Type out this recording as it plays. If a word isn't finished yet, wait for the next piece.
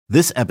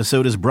This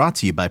episode is brought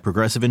to you by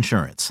Progressive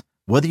Insurance.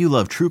 Whether you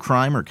love true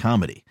crime or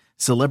comedy,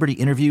 celebrity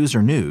interviews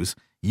or news,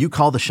 you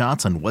call the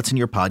shots on what's in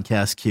your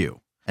podcast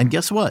queue. And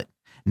guess what?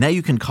 Now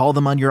you can call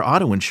them on your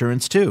auto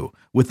insurance too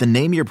with the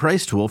Name Your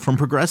Price tool from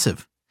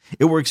Progressive.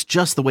 It works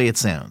just the way it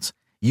sounds.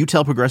 You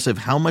tell Progressive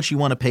how much you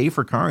want to pay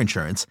for car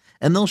insurance,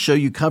 and they'll show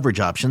you coverage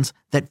options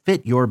that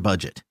fit your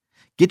budget.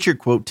 Get your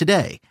quote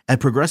today at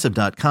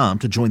Progressive.com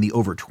to join the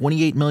over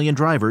 28 million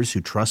drivers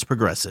who trust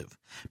Progressive.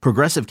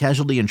 Progressive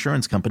Casualty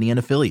Insurance Company and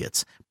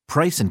Affiliates.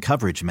 Price and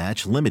coverage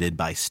match limited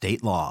by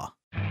state law.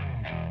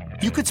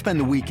 You could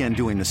spend the weekend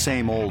doing the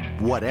same old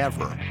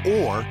whatever,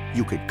 or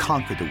you could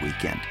conquer the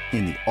weekend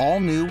in the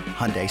all-new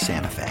Hyundai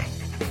Santa Fe.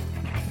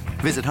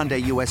 Visit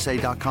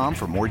HyundaiUSA.com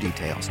for more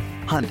details.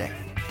 Hyundai,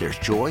 there's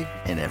joy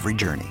in every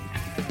journey.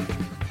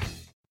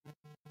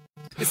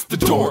 It's the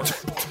Dork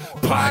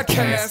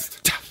Podcast.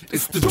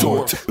 It's the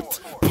Dork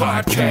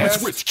Podcast.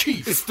 It's Rich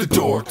Keefe. It's the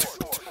Dork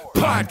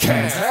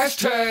Podcast.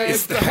 Hashtag.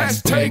 It's the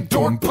hashtag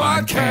Dork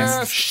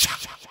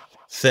Podcast.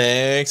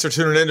 Thanks for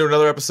tuning in to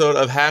another episode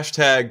of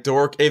Hashtag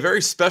Dork, a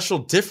very special,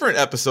 different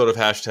episode of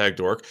Hashtag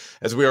Dork,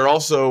 as we are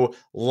also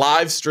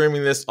live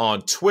streaming this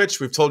on Twitch.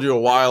 We've told you a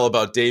while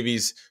about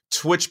Davey's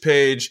Twitch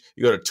page.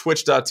 You go to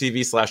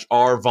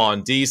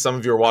twitch.tv/rvond. Some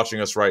of you are watching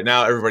us right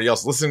now. Everybody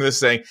else listening to this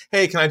saying,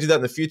 hey, can I do that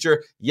in the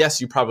future?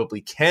 Yes, you probably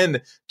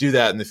can do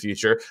that in the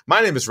future.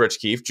 My name is Rich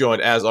Keefe,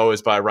 joined as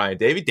always by Ryan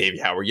Davey. Davey,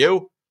 how are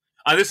you?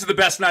 This is the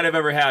best night I've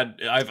ever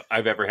had.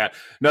 I've ever had.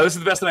 No, this is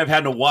the best night I've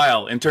had in a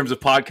while in terms of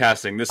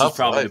podcasting. This is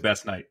probably the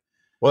best night.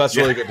 Well, that's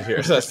really good to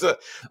hear.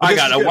 I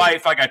got a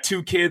wife, I got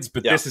 2 kids,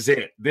 but this is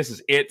it. This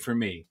is it for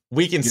me.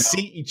 We can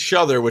see each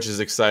other, which is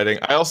exciting.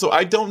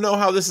 I don't know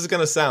how this is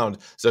going to sound.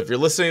 So if you're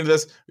listening to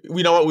this,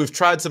 we know what we've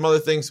tried some other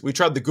things. We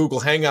tried the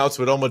Google Hangouts,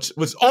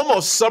 which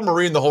almost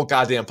submarine the whole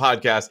goddamn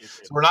podcast.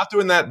 So we're not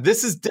doing that.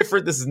 This is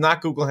different. This is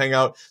not Google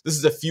Hangout. This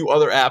is a few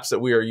other apps that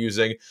we are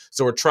using.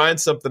 So we're trying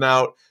something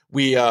out.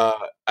 We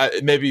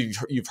maybe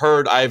you've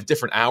heard I have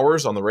different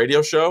hours on the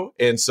radio show,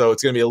 and so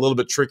it's going to be a little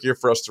bit trickier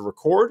for us to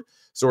record.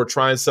 So we're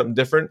trying something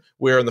different.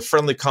 We're in the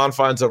friendly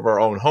confines of our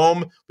own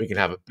home. We can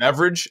have a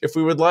beverage if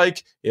we would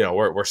like.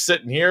 We're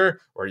sitting here,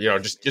 or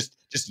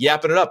just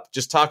yapping it up,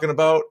 just talking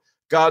about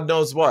God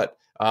knows what.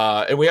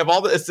 And we have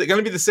it's going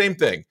to be the same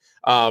thing.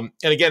 And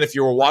again, if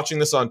you were watching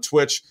this on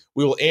Twitch,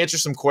 we will answer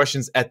some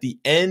questions at the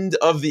end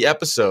of the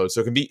episode.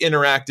 So it can be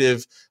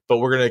interactive, but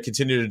we're going to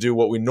continue to do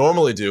what we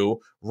normally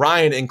do.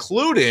 Ryan,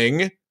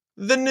 including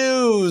the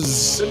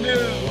news.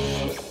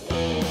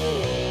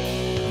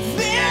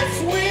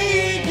 This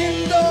week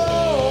in Dork.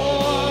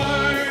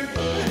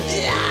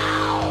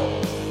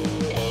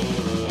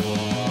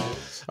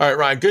 All right,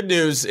 Ryan, good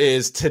news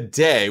is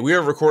today, we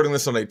are recording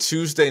this on a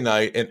Tuesday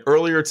night, and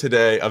earlier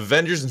today,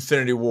 Avengers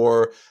Infinity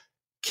War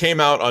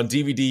came out on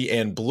DVD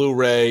and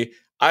Blu-ray.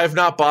 I have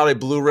not bought a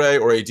Blu-ray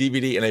or a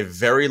DVD in a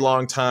very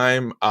long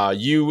time.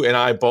 You and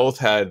I both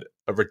had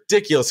a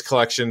ridiculous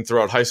collection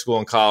throughout high school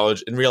and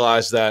college and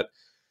realized that,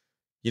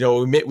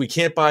 we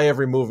can't buy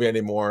every movie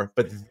anymore.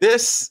 But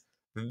this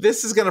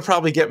is going to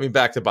probably get me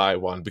back to buy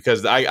one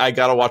because I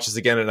got to watch this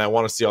again and I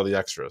want to see all the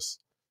extras.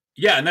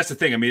 Yeah, and that's the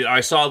thing. I mean,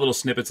 I saw little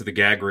snippets of the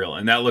gag reel,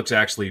 and that looks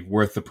actually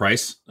worth the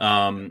price.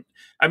 A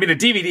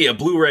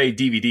Blu-ray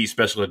DVD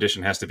special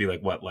edition has to be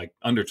like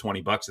under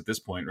 $20 at this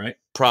point, right?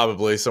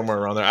 Probably somewhere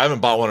around there. I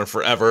haven't bought one in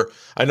forever.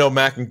 I know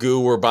Mac and Goo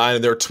were buying it.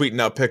 They're tweeting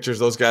out pictures.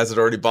 Those guys that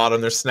already bought them,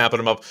 they're snapping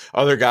them up.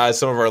 Other guys,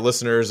 some of our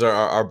listeners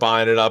are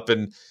buying it up.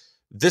 And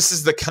this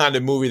is the kind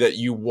of movie that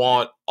you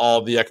want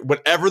all the,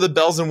 whatever the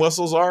bells and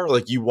whistles are,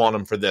 like you want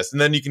them for this.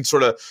 And then you can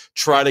sort of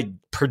try to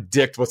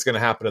predict what's going to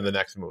happen in the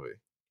next movie.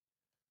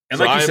 And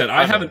so like you said,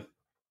 I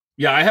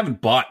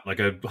haven't bought like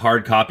a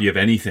hard copy of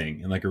anything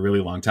in like a really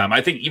long time.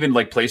 I think even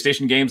like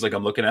PlayStation games, like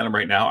I'm looking at them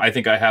right now, I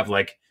think I have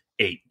like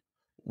 8.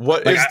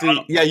 What like,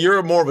 is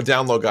you're more of a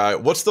download guy.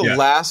 What's the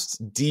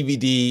last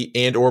DVD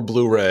and or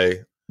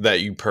Blu-ray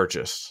that you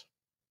purchased?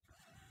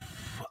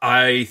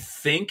 I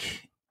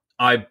think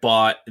I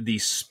bought the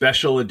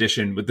special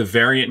edition with the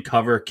variant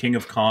cover King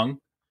of Kong.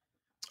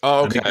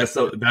 Oh, okay.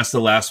 That's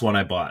the last one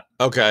I bought.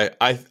 Okay.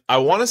 I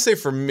want to say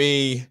for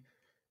me,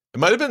 it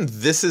might have been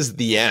This Is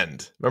the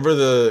End. Remember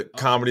the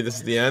comedy This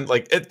Is the End?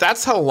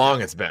 That's how long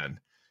it's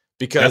been.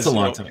 Because that's a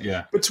long time,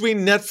 yeah. Between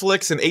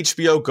Netflix and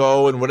HBO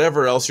Go and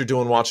whatever else you're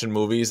doing watching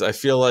movies, I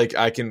feel like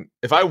I can,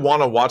 if I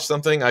want to watch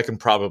something, I can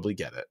probably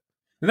get it.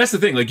 And that's the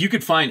thing. Like you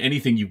could find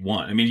anything you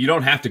want. I mean, you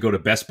don't have to go to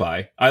Best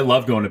Buy. I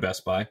love going to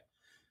Best Buy.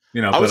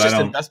 I was just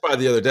in Best Buy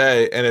the other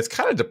day, and it's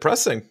kind of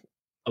depressing.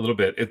 A little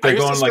bit. I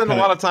used to spend a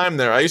lot of time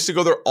there. I used to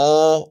go there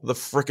all the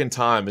freaking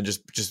time and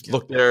just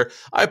look there.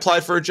 I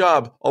applied for a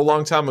job a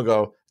long time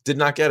ago. Did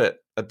not get it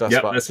at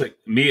Best Buy. That's like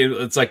me.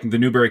 It's like the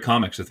Newberry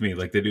Comics with me.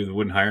 Like they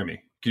wouldn't hire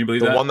me. Can you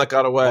believe that? The one that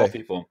got away.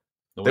 People.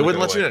 They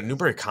wouldn't let you in at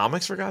Newberry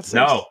Comics, for God's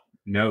sake?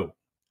 No.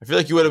 I feel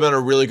like you would have been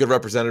a really good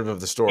representative of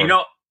the store.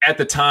 At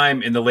the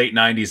time in the late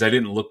 90s, I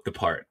didn't look the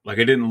part. Like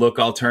I didn't look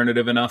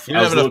alternative enough. You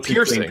didn't have enough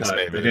piercings,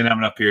 maybe. I didn't have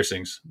enough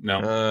piercings.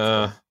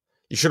 No.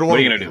 You should have What won.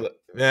 are you gonna do?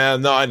 Yeah,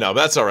 no, I know.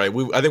 But that's all right.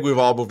 I think we've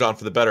all moved on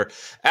for the better.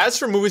 As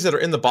for movies that are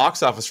in the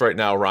box office right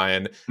now,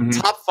 Ryan,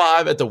 top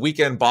 5 at the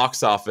weekend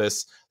box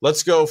office.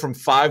 Let's go from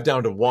 5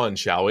 down to 1,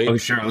 shall we? Oh,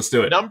 sure. Let's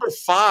do it. Number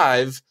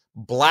 5,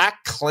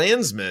 Black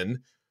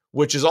Klansman,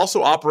 which is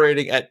also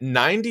operating at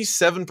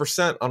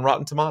 97% on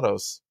Rotten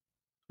Tomatoes.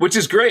 Which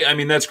is great. I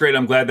mean, that's great.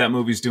 I'm glad that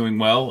movie's doing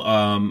well.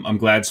 I'm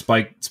glad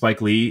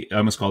Spike Lee, I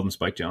almost called him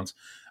Spike Jones.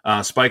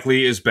 Spike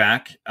Lee is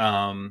back.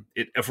 From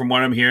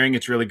what I'm hearing,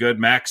 it's really good.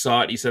 Mac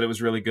saw it. He said it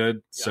was really good.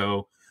 Yeah.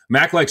 So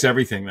Mac likes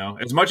everything, though.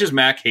 As much as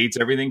Mac hates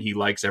everything, he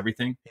likes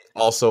everything.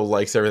 Also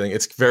likes everything.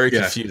 It's very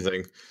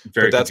confusing.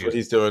 But that's what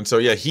he's doing. So,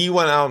 yeah, he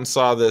went out and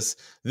saw this.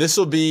 This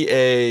will be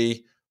a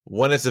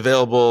when it's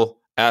available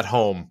at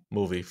home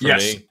movie for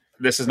me.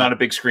 This is not a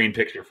big screen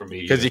picture for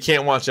me. Because you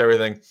can't watch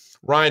everything.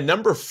 Ryan,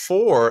 number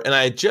 4, and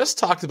I just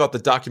talked about the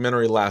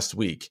documentary last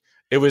week.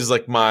 It was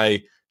like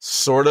my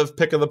sort of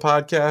pick of the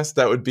podcast.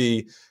 That would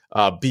be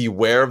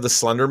Beware of the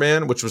Slender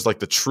Man, which was like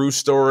the true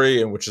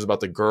story and which is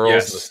about the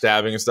girls and the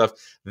stabbing and stuff.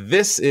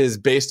 This is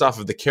based off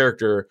of the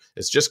character.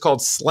 It's just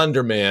called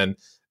Slender Man,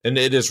 and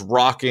it is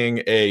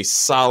rocking a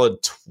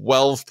solid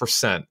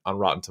 12% on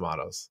Rotten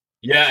Tomatoes.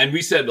 Yeah, and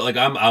we said, like,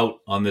 I'm out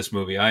on this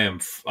movie. I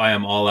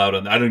am all out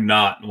on. I do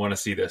not want to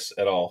see this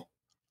at all.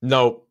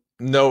 No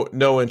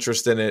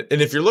interest in it.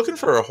 And if you're looking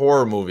for a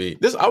horror movie,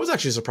 I was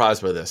actually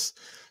surprised by this.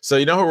 So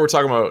you know how we were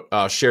talking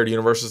about shared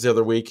universes the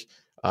other week?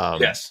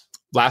 Yes.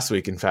 Last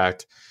week, in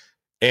fact.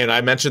 And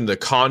I mentioned the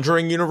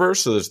Conjuring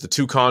universe. So there's the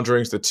 2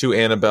 Conjurings, the 2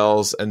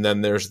 Annabelles, and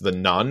then there's the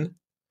Nun.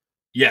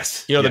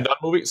 Yes. The Nun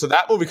movie. So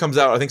that movie comes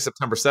out, I think,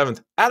 September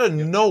 7th. Out of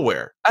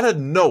nowhere,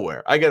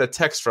 I get a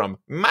text from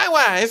my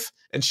wife,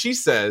 and she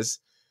says,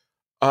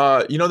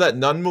 you know that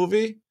Nun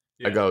movie?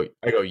 Yeah.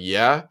 I go,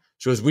 yeah.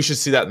 She goes, we should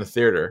see that in the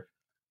theater.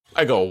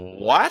 I go,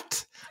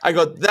 what? I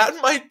go,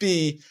 that might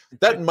be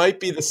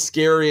the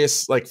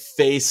scariest like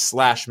face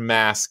 /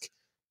 mask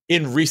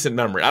in recent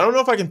memory. I don't know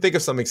if I can think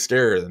of something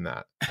scarier than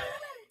that.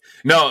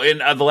 No, in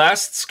the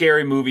last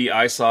scary movie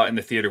I saw in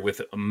the theater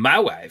with my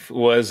wife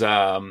was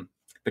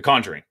The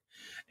Conjuring,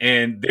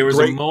 and there was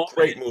a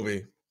great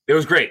movie. It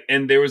was great,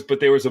 and there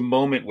was a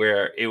moment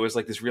where it was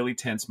like this really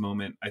tense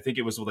moment. I think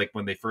it was like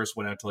when they first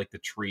went out to like the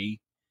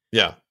tree,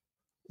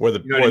 where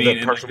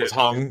the person was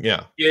hung,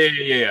 yeah.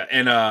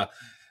 And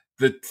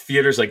the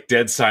theater's like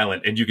dead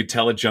silent, and you could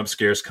tell a jump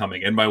scare's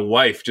coming. And my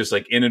wife just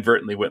like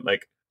inadvertently went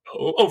like,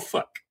 "Oh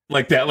fuck!"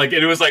 like that. Like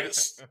it was like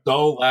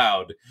so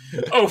loud.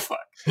 Oh fuck!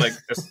 Like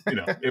it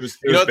was.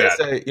 It was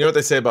bad. You know what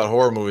they say about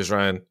horror movies,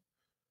 Ryan?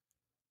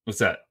 What's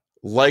that?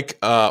 Like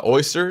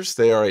oysters,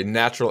 they are a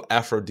natural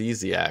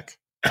aphrodisiac.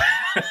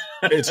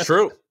 It's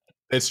true.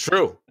 It's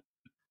true.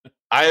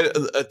 I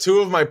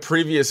 2 of my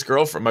previous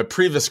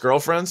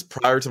girlfriends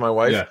prior to my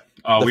wife. Yeah.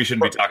 Oh, we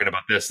shouldn't be talking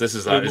about this. This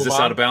is this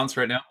out of bounds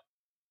right now?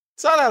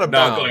 It's not out of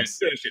bounds. Go ahead.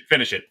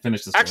 Finish it.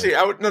 Finish this. Actually,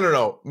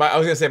 no. I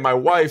was gonna say my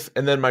wife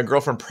and then my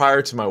girlfriend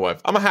prior to my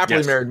wife. I'm a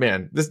happily married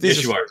man.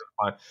 These are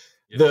fine.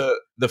 Yeah.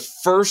 The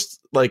first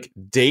like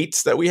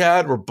dates that we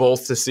had were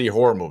both to see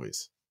horror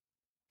movies.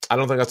 I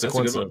don't think that's a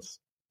coincidence.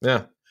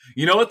 Yeah.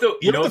 You know what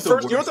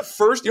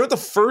the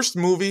first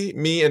movie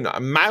me and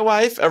my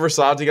wife ever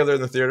saw together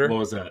in the theater? What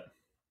was that?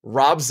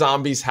 Rob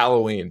Zombie's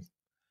Halloween.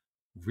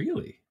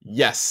 Really?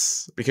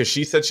 Yes, because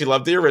she said she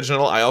loved the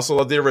original. I also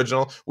loved the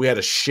original. We had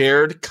a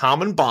shared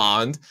common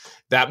bond.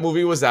 That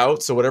movie was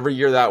out, so whatever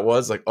year that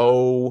was, like,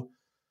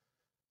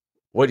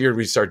 what year did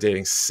we start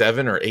dating?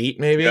 7 or 8,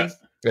 maybe? Yeah.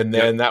 And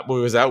then that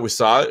movie was out. We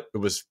saw it. It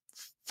was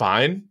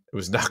fine. It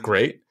was not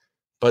great.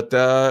 But,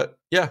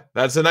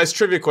 that's a nice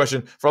trivia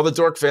question for all the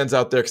dork fans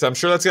out there, because I'm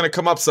sure that's going to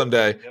come up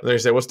someday. Yep. They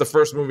say, what's the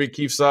first movie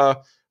Keith saw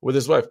with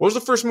his wife? What was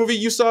the first movie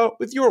you saw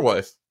with your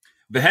wife?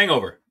 The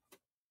Hangover.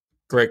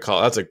 Great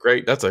call. That's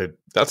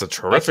a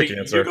terrific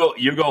answer.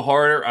 You go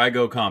horror, I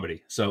go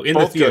comedy. So in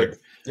both the theater,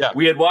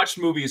 we had watched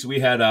movies. We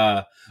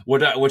had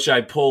which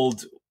I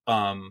pulled,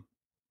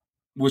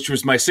 which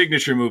was my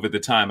signature move at the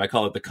time. I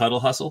call it the Cuddle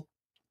Hustle.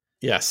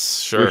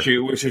 Yes, sure.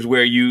 Which is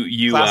where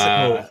you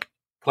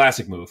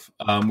classic move,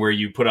 where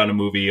you put on a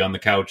movie on the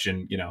couch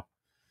and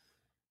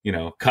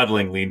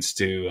cuddling leads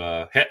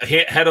to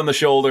head on the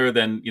shoulder,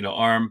 then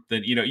arm,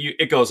 then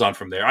it goes on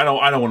from there. I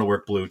don't want to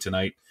work blue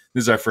tonight.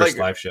 This is our first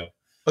live show.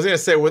 I was going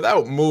to say,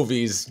 without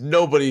movies,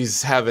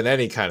 nobody's having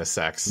any kind of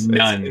sex.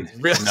 None.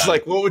 It's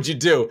like, what would you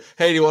do?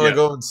 Hey, do you want to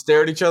go and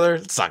stare at each other?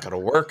 It's not going to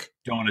work.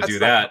 Don't want to do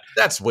that.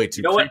 That's way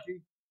too creepy. What?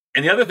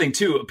 And the other thing,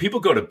 too, people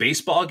go to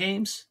baseball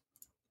games.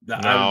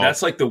 No.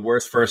 That's like the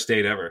worst first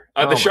date ever.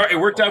 The Shark.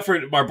 It worked out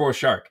for our boy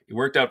Shark. It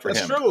worked out for him.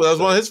 That's true. That was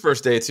one of his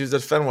first dates. He was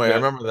at Fenway. Yeah. I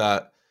remember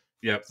that.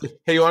 Yep.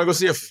 Hey, you want to go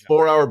see a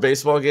 4-hour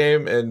baseball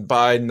game and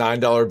buy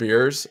 $9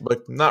 beers?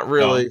 But not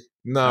really.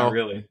 No. Not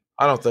really.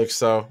 I don't think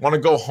so. Want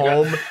to go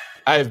home?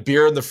 I have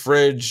beer in the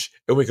fridge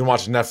and we can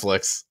watch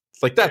Netflix.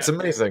 It's like, that's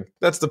amazing.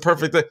 That's the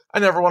perfect thing. I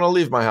never want to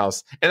leave my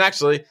house. And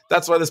actually,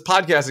 that's why this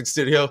podcasting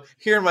studio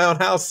here in my own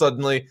house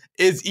suddenly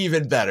is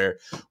even better.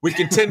 We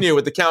continue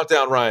with the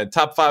countdown, Ryan.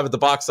 Top 5 at the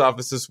box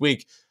office this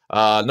week.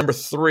 Number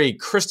 3,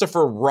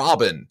 Christopher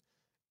Robin.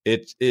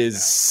 It is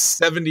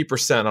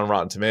 70% on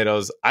Rotten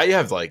Tomatoes. I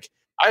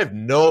have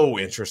no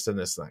interest in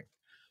this thing.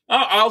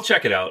 I'll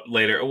check it out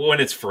later when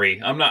it's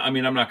free. I'm not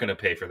going to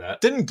pay for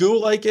that. Didn't Goo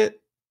like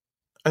it?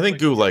 I think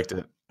Goo liked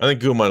it. I think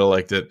Goo might have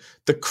liked it.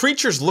 The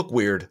creatures look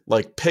weird,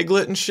 like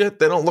Piglet and shit.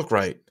 They don't look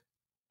right.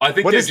 I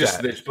think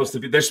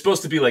they're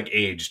supposed to be like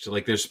aged.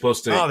 Like they're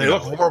supposed to. Oh, they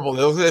look horrible.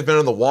 They look like they've been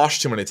in the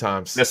wash too many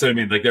times. That's what I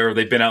mean. Like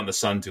they've been out in the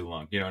sun too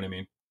long. You know what I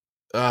mean?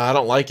 I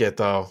don't like it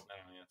though.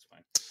 That's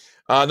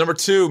fine. Number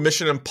 2,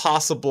 Mission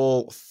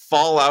Impossible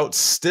Fallout,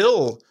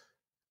 still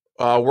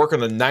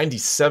working on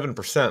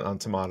 97% on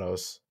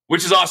Tomatoes,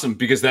 which is awesome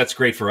because that's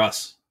great for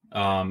us.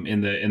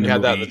 In the we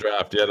had that in the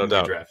draft, yeah, no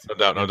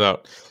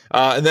doubt.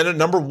 And then at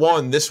number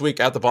 1 this week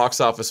at the box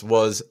office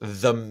was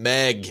The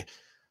Meg,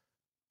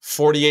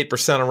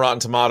 48% on Rotten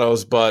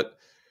Tomatoes. But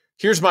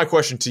here's my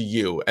question to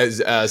you,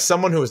 as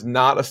someone who is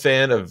not a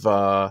fan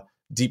of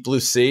Deep Blue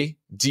Sea,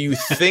 do you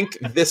think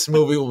this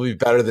movie will be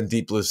better than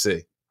Deep Blue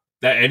Sea?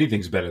 That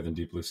anything's better than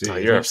Deep Blue Sea. Oh,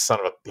 you're a son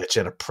of a bitch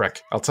and a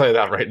prick. I'll tell you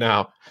that right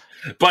now.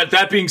 But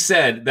that being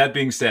said,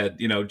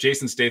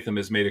 Jason Statham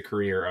has made a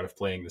career out of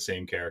playing the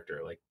same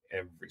character like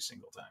every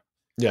single time.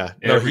 Yeah,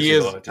 he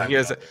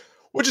is.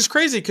 Which is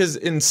crazy because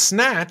in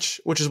Snatch,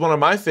 which is one of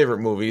my favorite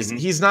movies,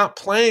 he's not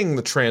playing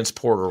the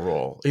transporter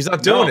role. He's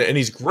not doing it, and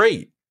he's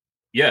great.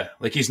 Yeah,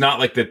 like he's not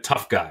like the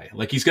tough guy.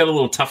 Like he's got a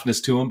little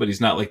toughness to him, but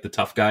he's not like the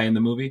tough guy in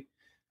the movie.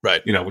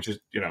 Right. Which is,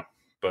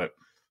 but.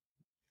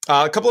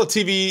 A couple of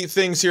TV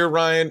things here,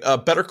 Ryan.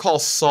 Better Call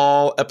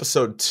Saul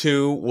episode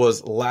 2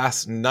 was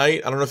last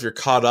night. I don't know if you're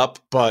caught up,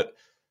 but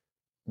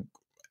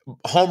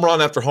home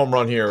run after home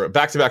run here.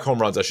 Back-to-back home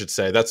runs, I should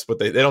say. That's what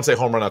they don't say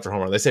home run after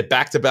home run. They say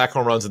back-to-back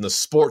home runs in the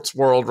sports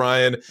world,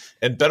 Ryan.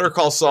 And Better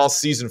Call Saul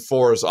season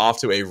 4 is off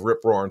to a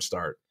rip-roaring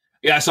start.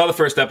 Yeah, I saw the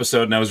first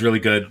episode and that was really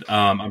good.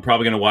 I'm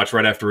probably going to watch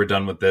right after we're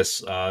done with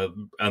this.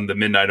 On the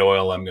Midnight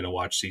Oil, I'm going to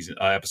watch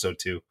episode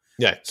 2.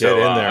 Yeah, get in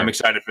there. I'm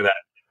excited for that.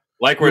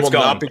 Like where it's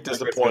going. Not be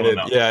disappointed.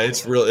 Yeah,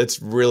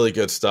 it's really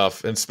good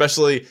stuff, and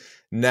especially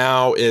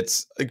now,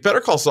 it's like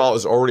Better Call Saul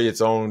is already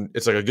its own.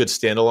 It's like a good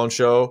standalone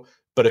show.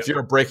 But if you're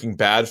a Breaking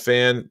Bad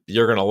fan,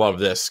 you're gonna love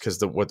this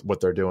because what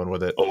they're doing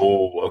with it.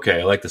 Oh,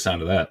 okay, I like the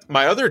sound of that.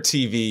 My other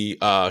TV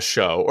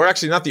show, or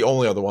actually not the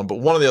only other one, but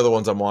one of the other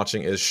ones I'm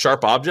watching is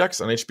Sharp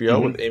Objects on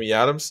HBO with Amy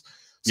Adams.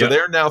 So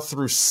they're now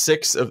through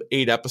 6 of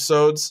 8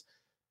 episodes.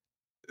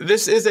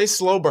 This is a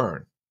slow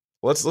burn.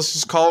 Let's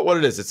just call it what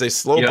it is. It's a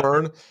slow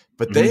burn.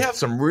 But they have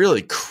some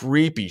really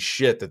creepy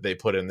shit that they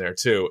put in there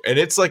too. And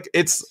it's like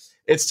it's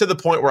to the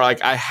point where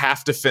like I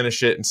have to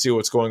finish it and see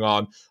what's going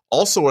on.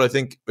 Also, what I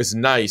think is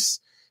nice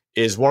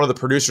is one of the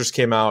producers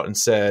came out and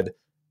said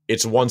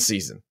it's 1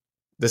 season.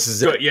 This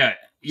is it. Yeah. So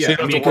you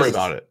don't have to worry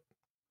about it.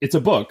 It's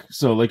a book.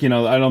 So I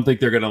don't think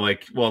they're gonna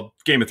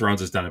Game of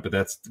Thrones has done it, but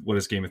that's what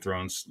is Game of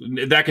Thrones.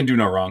 That can do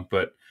no wrong.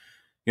 But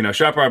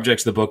Sharp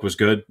Objects, the book was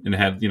good and it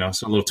had,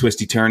 some little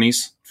twisty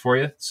turnies for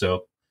you.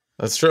 So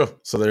that's true.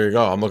 So there you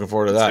go. I'm looking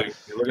forward to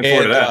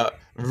that.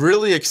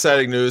 Really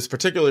exciting news,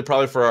 particularly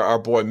probably for our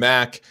boy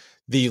Mac.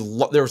 There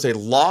was a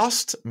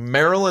lost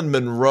Marilyn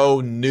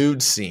Monroe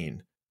nude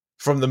scene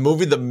from the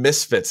movie The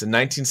Misfits in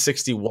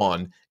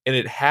 1961, and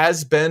it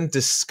has been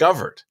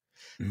discovered.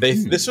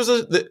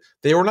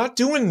 They were not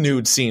doing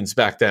nude scenes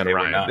back then,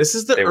 Ryan. This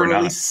is the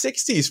early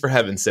 60s, for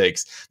heaven's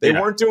sakes. They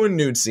weren't doing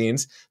nude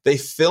scenes. They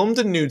filmed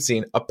a nude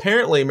scene.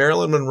 Apparently,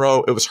 Marilyn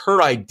Monroe, it was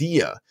her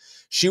idea.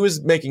 She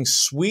was making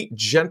sweet,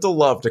 gentle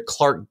love to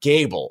Clark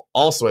Gable,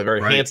 also a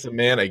very handsome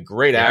man, a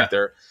great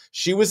actor.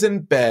 She was in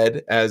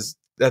bed as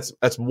that's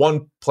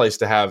one place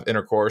to have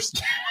intercourse,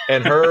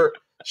 and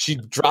she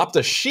dropped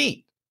a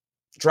sheet.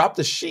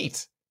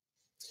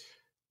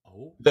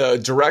 The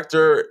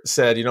director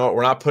said, "You know what?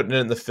 We're not putting it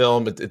in the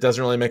film. It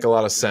doesn't really make a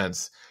lot of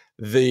sense."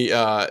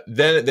 Then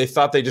they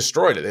thought they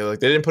destroyed it.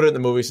 They didn't put it in the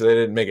movie, so they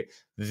didn't make it.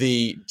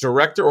 The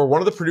director or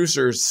one of the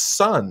producer's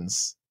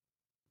sons,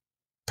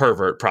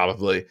 pervert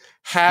probably,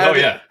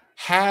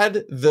 had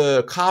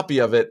the copy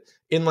of it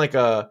in like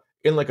a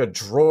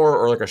drawer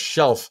or like a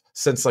shelf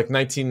since like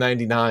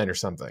 1999 or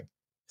something.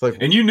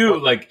 And you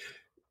knew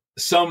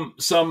some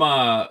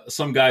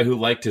guy who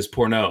liked his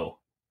porno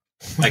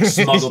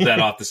smuggled that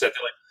off the set.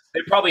 They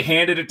probably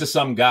handed it to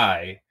some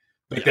guy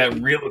that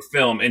reel of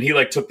film, and he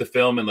took the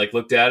film and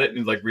looked at it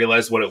and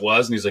realized what it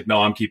was, and he's like,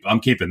 "No, I'm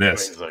keeping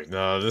this." He's like,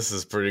 "No, this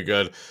is pretty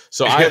good."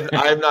 So I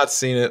have not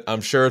seen it.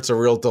 I'm sure it's a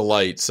real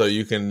delight. So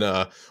you can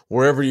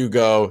wherever you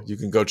go, you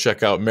can go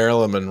check out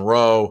Marilyn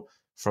Monroe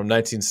from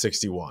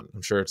 1961.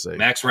 I'm sure it's a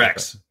Max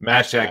Rex.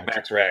 Hashtag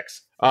Max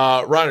Rex.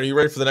 Ryan, are you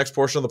ready for the next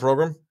portion of the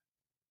program?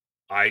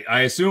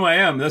 I assume I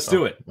am. Let's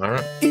do it. All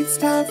right. It's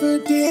time for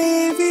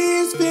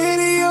Davey's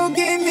Video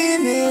Game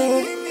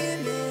Minute.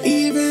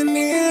 Even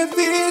if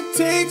it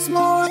takes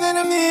more than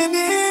a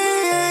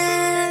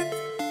minute.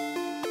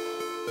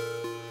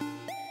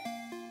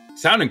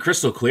 Sounding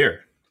crystal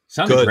clear.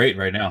 Sounding Good. Great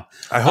right now.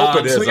 I hope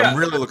it is. I'm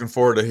really looking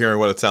forward to hearing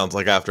what it sounds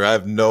like after. I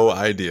have no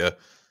idea.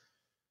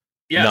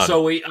 Yeah, None.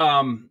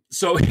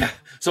 so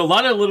a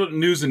lot of little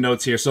news and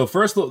notes here. So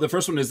the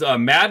first one is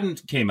Madden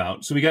came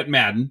out. So we got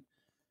Madden.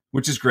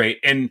 which is great.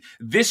 And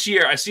this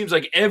year, it seems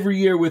like every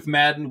year with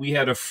Madden, we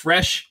had a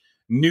fresh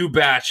new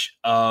batch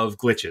of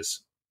glitches,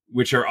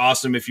 which are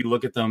awesome if you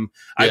look at them.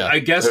 Yeah, I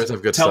guess there's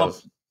some good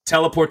stuff.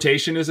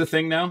 Teleportation is a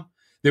thing now.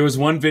 There was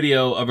one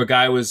video of a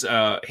guy was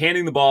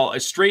handing the ball, a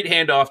straight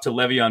handoff to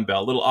Le'Veon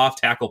Bell, a little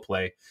off-tackle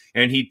play,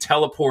 and he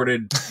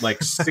teleported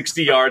like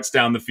 60 yards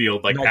down the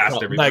field, like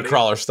past everybody.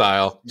 Nightcrawler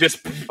style.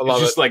 Just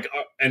like,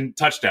 and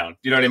touchdown.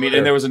 You know what I mean? Yeah.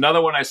 And there was another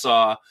one I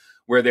saw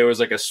where there was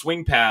like a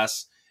swing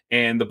pass,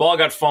 and the ball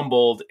got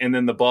fumbled, and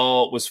then the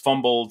ball was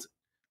fumbled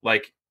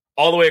like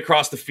all the way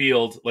across the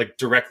field, like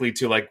directly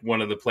to like one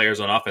of the players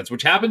on offense,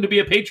 which happened to be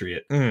a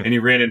Patriot, and he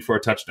ran in for a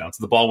touchdown.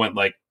 So the ball went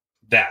like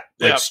that,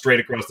 like straight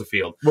across the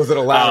field. Was it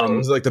allowed? It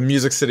was like the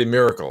Music City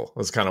Miracle.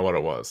 Was kind of what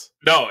it was.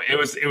 No, it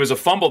was a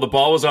fumble. The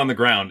ball was on the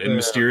ground and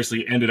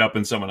mysteriously ended up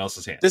in someone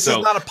else's hand. This is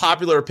not a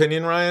popular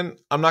opinion, Ryan.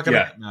 I'm not going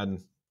to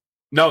Madden.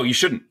 No, you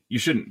shouldn't. You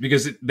shouldn't,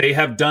 because they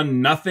have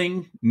done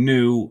nothing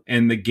new,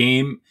 and the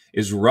game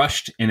is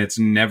rushed, and it's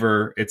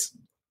never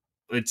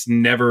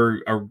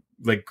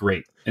like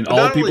great. And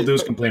all people do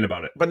is complain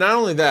about it. But not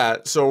only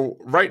that, so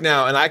right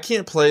now, and I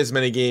can't play as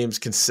many games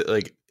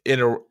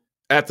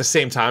at the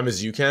same time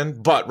as you can,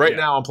 but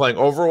now I'm playing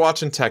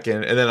Overwatch and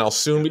Tekken, and then I'll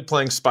soon be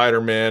playing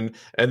Spider-Man,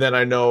 and then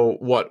I know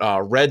what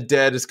Red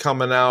Dead is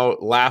coming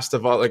out, Last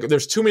of Us. Like,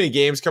 there's too many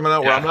games coming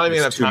out where I'm not even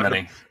gonna have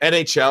time.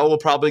 NHL will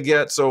probably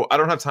get, so I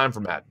don't have time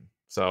for Madden.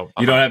 So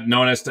no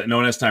one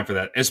has time for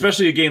that,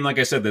 especially a game like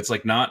I said that's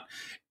like not.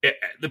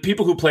 The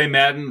people who play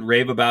Madden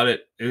rave about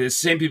it. It's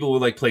the same people who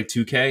like play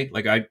 2K.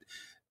 Like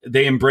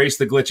they embrace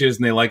the glitches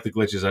and they like the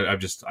glitches.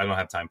 I don't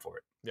have time for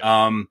it.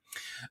 Yeah.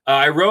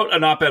 I wrote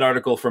an op-ed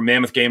article for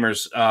Mammoth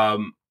Gamers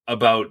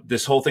about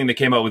this whole thing that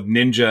came out with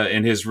Ninja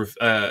and his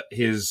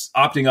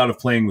opting out of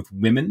playing with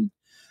women.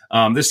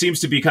 This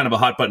seems to be kind of a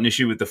hot button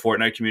issue with the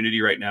Fortnite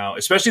community right now,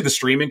 especially the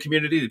streaming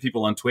community, the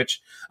people on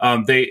Twitch.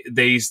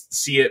 They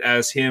see it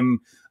as him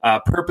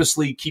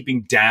purposely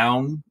keeping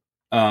down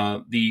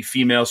the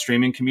female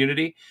streaming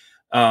community.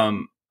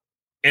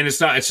 And it's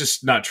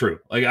just not true.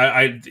 Like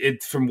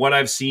from what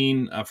I've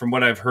seen, from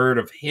what I've heard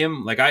of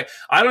him, like I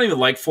don't even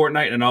like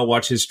Fortnite, and I'll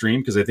watch his stream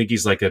because I think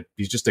he's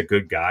just a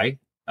good guy.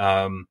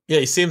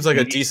 He seems like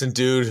a decent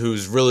dude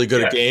who's really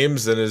good at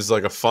games and is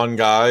like a fun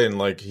guy, and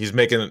like he's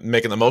making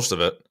the most of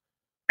it.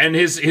 And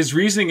his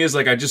reasoning is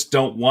like, I just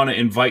don't want to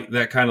invite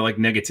that kind of like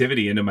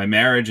negativity into my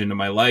marriage, into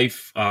my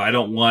life. I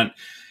don't want,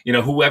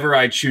 whoever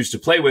I choose to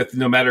play with,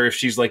 no matter if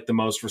she's like the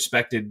most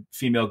respected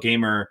female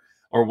gamer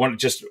or one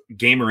just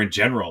gamer in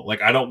general.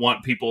 Like, I don't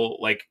want people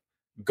like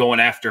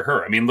going after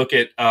her. I mean, look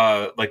at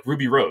like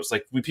Ruby Rose.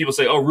 Like, when people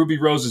say, "Oh, Ruby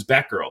Rose is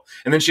Batgirl,"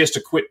 and then she has to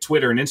quit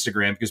Twitter and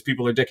Instagram because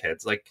people are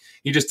dickheads. Like,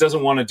 he just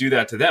doesn't want to do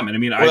that to them. And I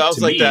mean, that was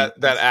like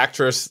that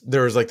actress.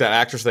 There was like that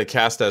actress they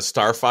cast as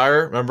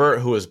Starfire. Remember,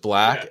 who was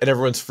black, and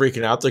everyone's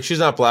freaking out. Like, she's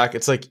not black.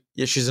 It's like,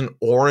 she's an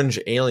orange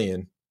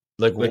alien.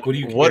 Like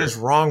what is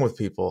wrong with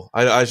people?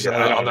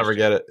 I'll never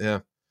get it. Yeah.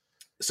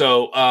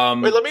 So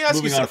wait, let me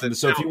ask you something.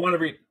 So if you want to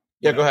read.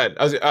 Yeah, go ahead.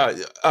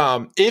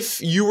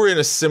 If you were in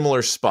a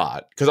similar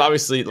spot, because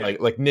obviously,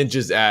 like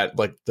Ninja's at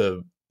like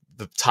the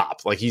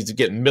top, like he's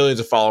getting millions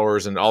of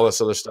followers and all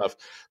this other stuff.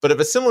 But if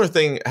a similar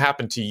thing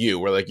happened to you,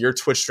 where like your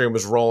Twitch stream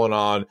was rolling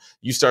on,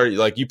 you started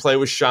like you play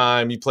with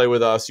Shime, you play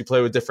with us, you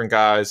play with different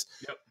guys.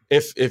 Yep.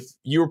 If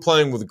you were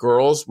playing with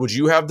girls, would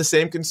you have the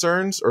same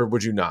concerns or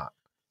would you not?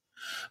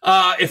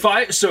 It's,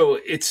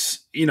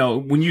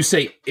 when you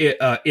say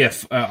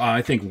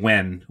I think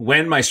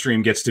when my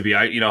stream gets to be,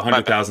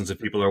 hundred thousands of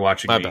people are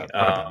watching me.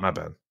 My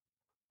bad.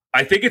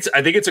 I think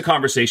it's a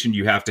conversation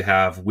you have to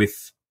have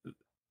with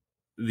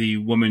the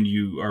woman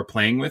you are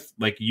playing with.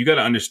 Like, you got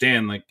to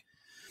understand, like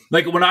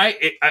when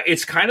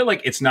it's kind of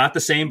like, it's not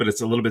the same, but it's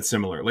a little bit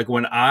similar. Like,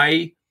 when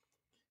I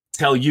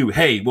tell you,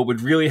 hey, what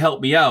would really help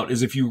me out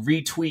is if you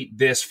retweet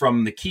this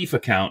from the Keef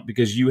account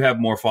because you have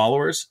more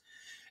followers.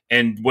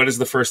 And what is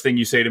the first thing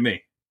you say to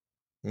me?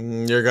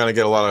 You're going to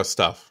get a lot of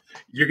stuff.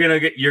 You're going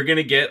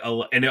to get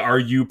and are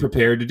you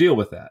prepared to deal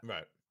with that?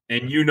 Right.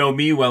 And you know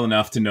me well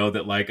enough to know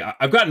that, like,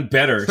 I've gotten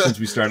better since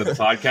we started the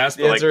podcast.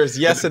 The answer is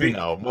yes and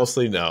no.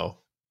 Mostly no.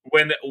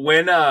 When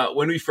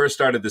we first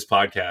started this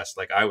podcast,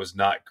 like, I was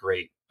not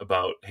great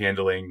about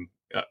handling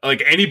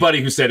like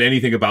anybody who said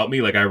anything about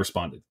me. Like, I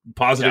responded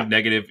positive,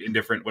 negative,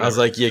 indifferent, whatever. I was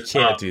like, you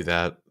can't do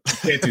that. You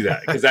can't do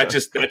that because that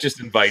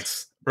just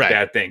invites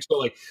bad things. So,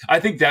 like, I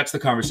think that's the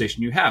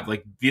conversation you have.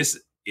 Like,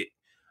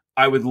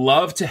 I would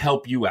love to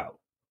help you out,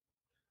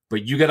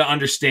 but you got to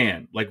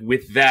understand, like,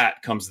 with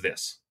that comes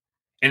this,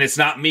 and it's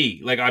not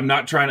me. Like, I'm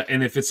not trying to.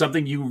 And if it's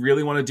something you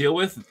really want to deal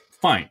with,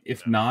 fine.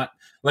 If not,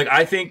 like,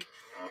 I think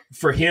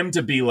for him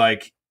to be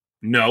like,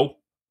 no,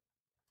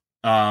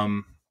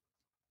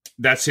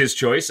 that's his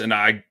choice, and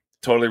I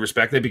totally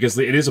respect that because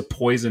it is a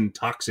poison,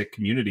 toxic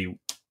community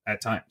at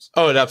times.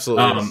 Oh, it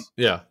absolutely is.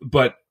 Yeah,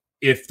 but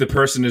if the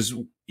person is.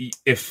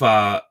 If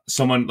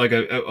someone like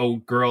a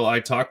girl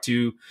I talked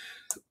to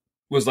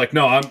was like,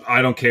 no,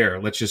 I don't care.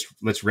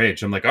 Let's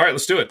rage. I'm like, all right,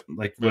 let's do it.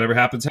 Like, whatever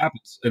happens,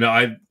 happens. And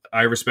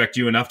I respect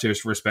you enough to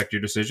respect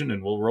your decision,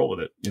 and we'll roll with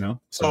it.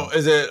 So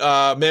is it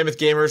Mammoth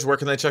Gamers? Where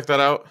can they check that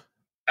out?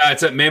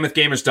 It's at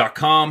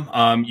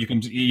mammothgamers.com. You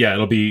can,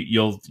 it'll be,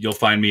 you'll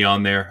find me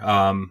on there.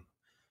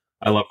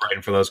 I love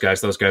writing for those guys.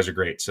 Those guys are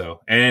great. So,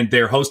 and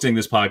they're hosting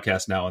this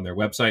podcast now on their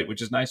website,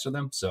 which is nice for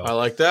them. So I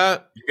like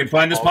that. You can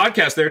find this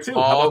podcast there too.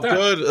 How about that?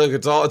 Good. Look,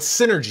 it's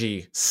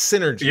synergy.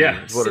 Synergy.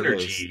 Yeah, is what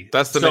synergy. It is.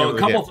 That's the name of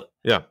the game.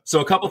 Yeah. So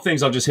a couple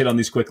things I'll just hit on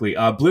these quickly.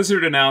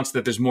 Blizzard announced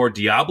that there's more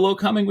Diablo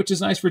coming, which is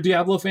nice for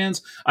Diablo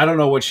fans. I don't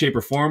know what shape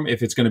or form,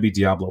 if it's going to be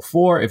Diablo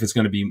 4, if it's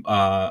going to be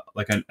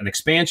like an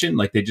expansion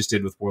like they just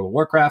did with World of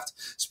Warcraft.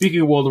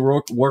 Speaking of World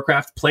of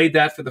Warcraft, played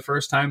that for the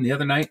first time the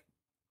other night.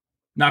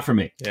 Not for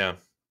me. Yeah.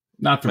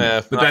 Not for me.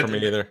 But not for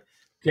me either.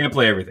 Can't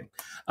play everything.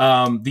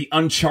 The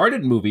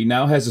Uncharted movie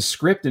now has a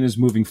script and is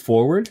moving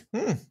forward,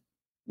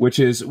 which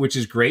is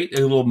great.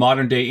 A little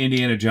modern day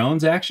Indiana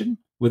Jones action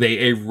with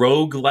a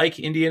rogue-like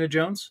Indiana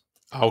Jones.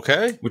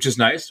 Okay. Which is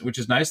nice. A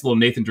little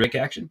Nathan Drake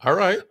action. All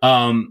right.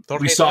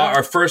 We saw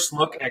our first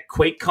look at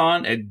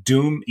QuakeCon at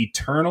Doom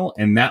Eternal,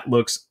 and that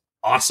looks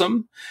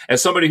awesome.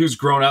 As somebody who's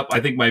grown up,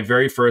 I think my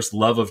very first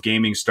love of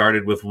gaming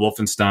started with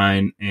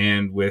Wolfenstein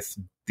and with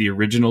the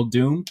original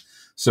Doom.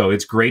 So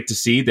it's great to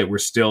see that we're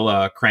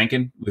still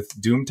cranking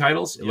with Doom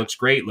titles. It looks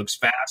great. Looks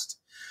fast.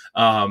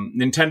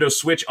 Nintendo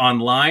Switch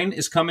Online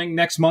is coming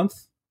next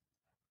month.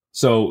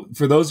 So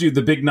for those of you,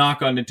 the big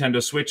knock on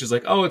Nintendo Switch is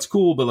like, oh, it's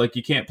cool, but like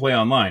you can't play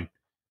online.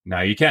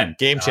 Now you can.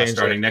 Game changer.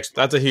 Starting next.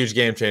 That's a huge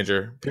game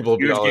changer. People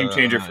huge game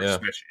changer for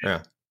Switch.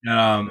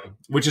 Yeah.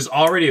 Which is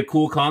already a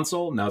cool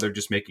console. Now they're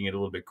just making it a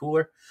little bit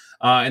cooler.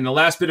 And the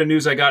last bit of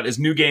news I got is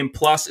New Game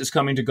Plus is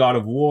coming to God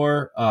of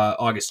War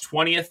August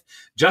 20th,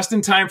 just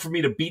in time for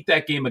me to beat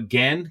that game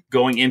again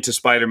going into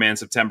Spider-Man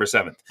September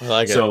 7th. I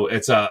like it. So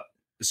it's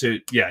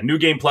New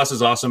Game Plus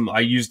is awesome.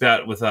 I use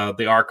that with the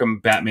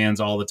Arkham Batmans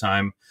all the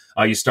time.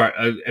 You start,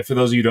 for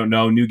those of you who don't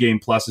know, New Game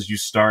Plus is you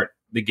start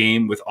the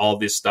game with all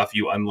this stuff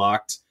you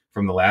unlocked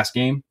from the last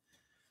game.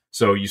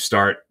 So you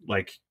start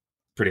like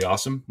pretty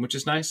awesome, which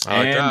is nice.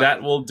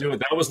 That will do it.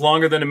 That was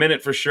longer than a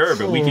minute for sure,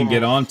 but we can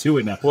get on to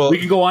it now. Well, we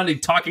can go on to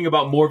talking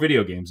about more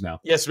video games now.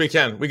 Yes, we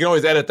can. We can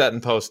always edit that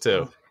in post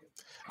too.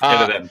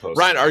 Edit that in post.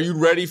 Ryan, are you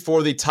ready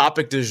for the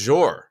topic du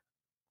jour?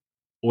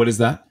 What is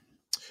that?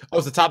 Oh,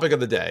 it's the topic of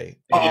the day.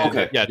 Oh,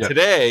 okay. Yeah,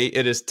 today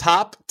it is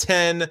top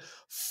 10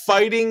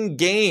 fighting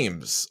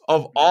games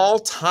of all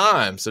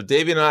time. So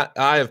Davey and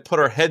I have put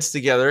our heads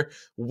together.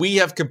 We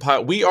have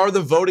compiled. We are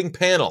the voting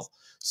panel.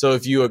 So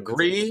if you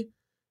agree,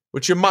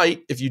 which you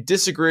might, if you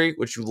disagree,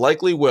 which you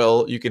likely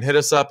will, you can hit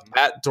us up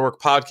at Dork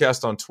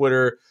Podcast on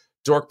Twitter,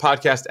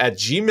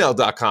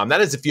 dorkpodcast@gmail.com. That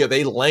is if you have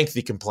a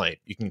lengthy complaint.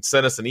 You can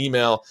send us an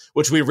email,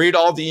 which we read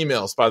all the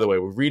emails, by the way.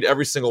 We read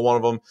every single one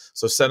of them,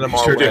 so send them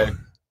our way.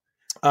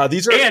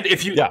 These are, and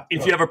if you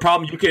have a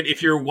problem, you can,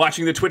 if you're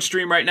watching the Twitch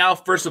stream right now,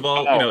 first of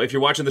all, if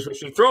you're watching the Twitch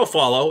stream, throw a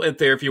follow in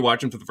there. If you're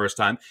watching for the first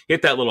time,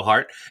 hit that little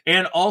heart.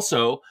 And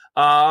also,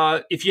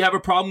 if you have a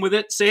problem with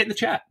it, say it in the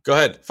chat. Go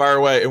ahead, fire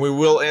away, and we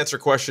will answer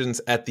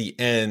questions at the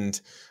end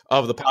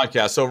of the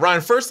podcast. So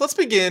Ryan, first, let's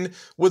begin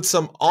with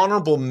some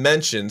honorable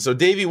mentions. So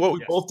Davey, what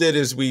we both did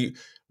is we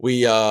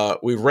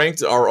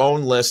ranked our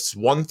own lists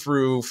 1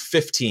 through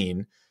 15.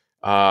 It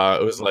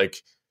was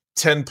like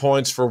 10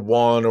 points for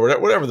one or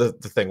whatever the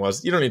thing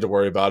was. You don't need to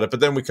worry about it. But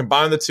then we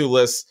combined the two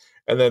lists,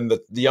 and then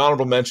the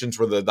honorable mentions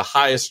were the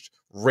highest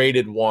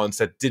rated ones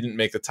that didn't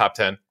make the top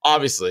 10,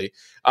 obviously.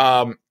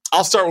 I'll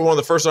start with one of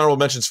the first honorable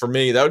mentions for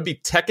me. That would be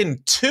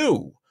Tekken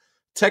 2.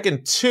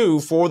 Tekken 2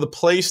 for the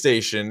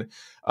PlayStation.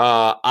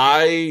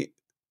 I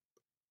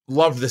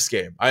loved this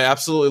game. I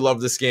absolutely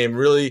love this game.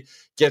 Really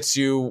gets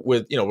you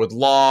with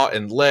Law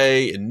and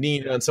Lei and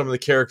Nina and some of the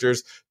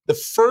characters. The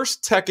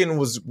first Tekken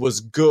was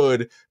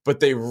good, but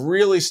they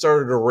really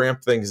started to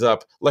ramp things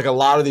up, like a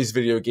lot of these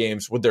video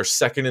games, with their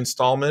second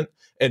installment.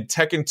 And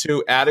Tekken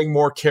 2, adding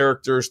more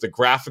characters, the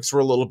graphics were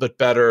a little bit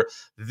better.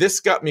 This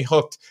got me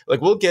hooked.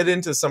 Like, we'll get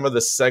into some of the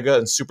Sega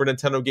and Super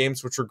Nintendo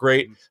games, which were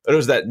great. But it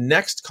was that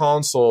next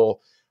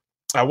console,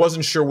 I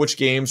wasn't sure which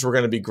games were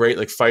going to be great,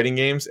 like fighting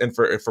games. And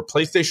for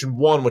PlayStation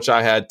 1, which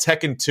I had,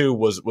 Tekken 2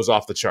 was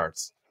off the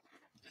charts.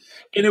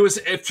 And it was,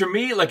 for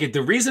me, like,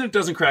 the reason it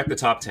doesn't crack the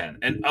top 10,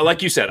 and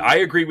like you said, I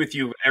agree with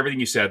you, everything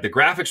you said. The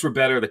graphics were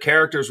better, the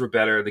characters were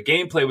better, the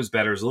gameplay was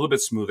better, it was a little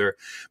bit smoother,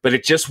 but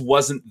it just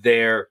wasn't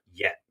there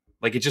yet.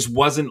 Like, it just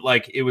wasn't,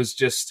 like, it was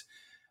just,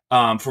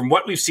 from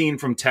what we've seen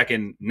from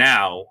Tekken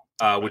now,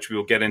 which we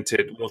will get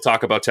into, we'll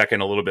talk about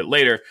Tekken a little bit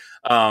later,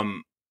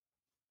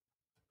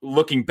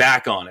 looking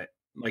back on it,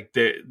 like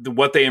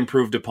what they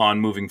improved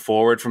upon moving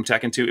forward from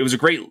Tekken 2, it was a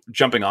great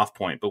jumping off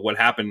point, but what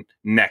happened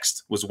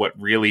next was what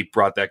really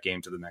brought that game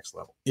to the next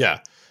level. Yeah.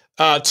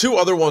 Two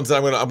other ones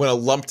that I'm gonna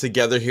lump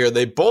together here.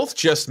 They both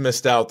just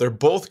missed out. They're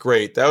both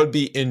great. That would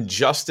be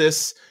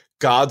Injustice,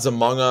 Gods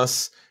Among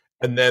Us,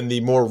 and then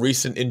the more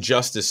recent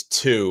Injustice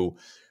 2,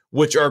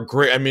 which are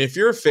great. I mean, if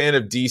you're a fan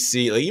of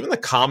DC, like, even the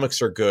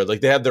comics are good.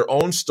 Like, they have their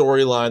own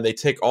storyline. They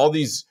take all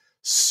these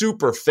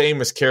super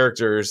famous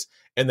characters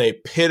and they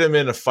pit them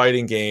in a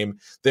fighting game.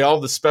 They all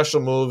have the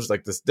special moves,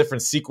 like this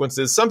different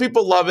sequences. Some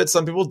people love it,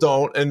 some people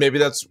don't, and maybe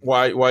that's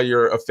why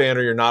you're a fan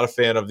or you're not a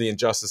fan of the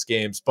Injustice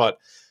games. But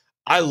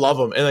I love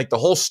them, and like the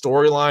whole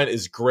storyline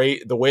is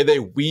great. The way they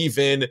weave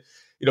in,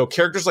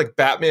 characters like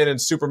Batman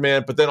and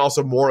Superman, but then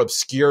also more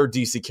obscure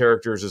DC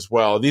characters as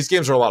well. These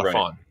games are a lot of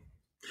fun,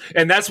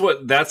 and that's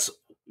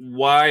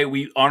why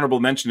we honorable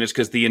mention is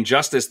because the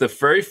Injustice, the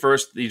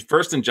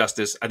first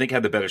Injustice, I think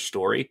had the better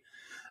story,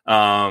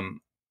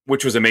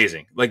 which was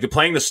amazing. Like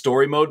playing the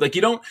story mode, like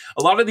a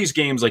lot of these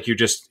games, like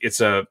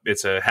it's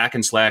a hack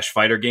and slash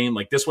fighter game.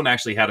 Like this one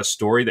actually had a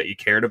story that you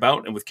cared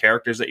about and with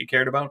characters that you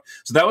cared about.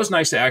 So that was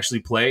nice to actually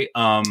play.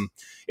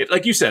 It,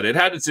 like you said, it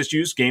had its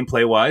issues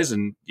gameplay wise,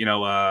 and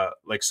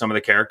like some of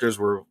the characters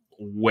were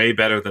way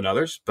better than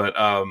others, but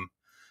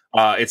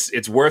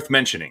it's worth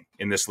mentioning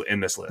in this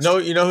list. No,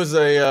 who's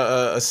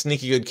a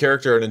sneaky good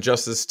character in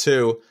Injustice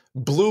 2?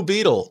 Blue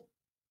Beetle.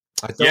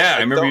 I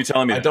remember you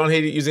telling me. I don't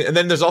hate it using. And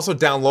then there's also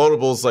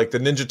downloadables like the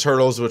Ninja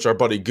Turtles, which our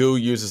buddy Goo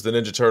uses the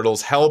Ninja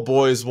Turtles.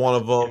 Hellboy is one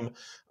of them.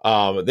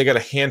 They got a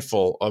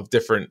handful of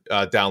different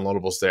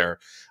downloadables there.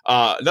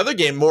 Another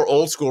game, more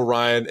old school,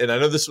 Ryan, and I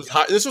know this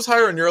was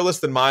higher on your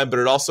list than mine, but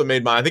it also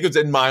made mine. I think it was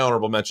in my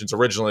honorable mentions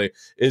originally.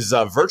 Is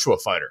Virtua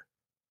Fighter.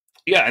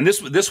 Yeah, and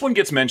this one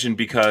gets mentioned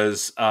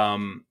because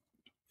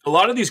a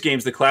lot of these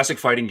games, the classic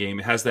fighting game,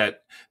 has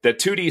that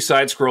 2D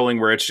side scrolling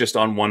where it's just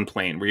on one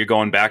plane, where you're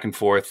going back and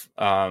forth,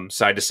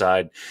 side to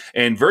side.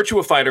 And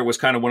Virtua Fighter was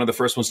kind of one of the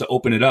first ones to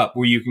open it up,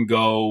 where you can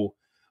go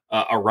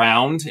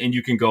around and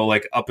you can go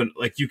like up and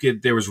like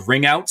there was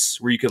ring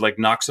outs where you could like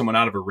knock someone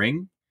out of a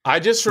ring. I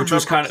just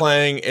remember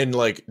playing and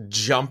like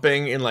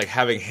jumping and like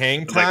having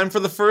hang time for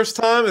the first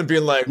time and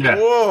being like,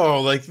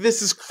 whoa, like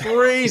this is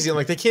crazy. And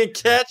like they can't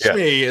catch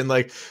me. And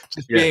like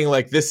just being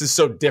like, this is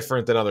so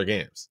different than other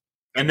games.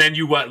 And then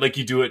you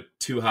do it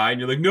too high and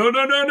you're like, no.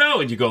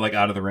 And you go like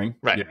out of the ring.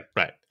 Right.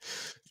 Right.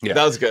 Yeah.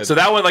 That was good. So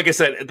that one, like I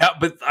said,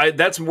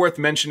 that's worth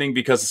mentioning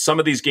because some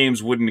of these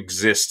games wouldn't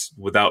exist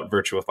without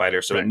Virtua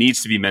Fighter. So it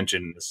needs to be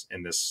mentioned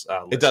in this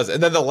list. It does.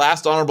 And then the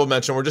last honorable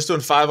mention, we're just doing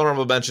 5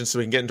 honorable mentions so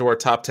we can get into our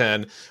top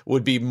 10,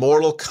 would be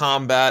Mortal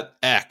Kombat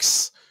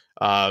X.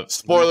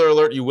 Spoiler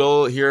alert, you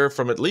will hear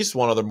from at least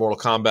one other Mortal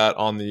Kombat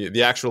on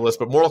the actual list,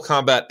 but Mortal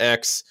Kombat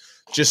X,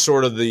 just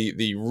sort of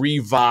the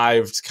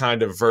revived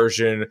kind of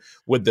version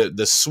with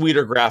the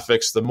sweeter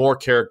graphics, the more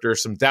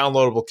characters, some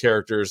downloadable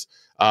characters.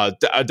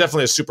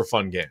 Definitely a super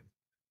fun game.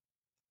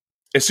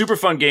 A super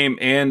fun game,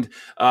 and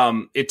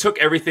it took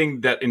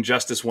everything that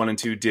Injustice 1 and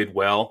 2 did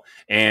well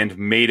and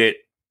made it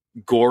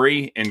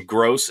gory and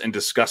gross and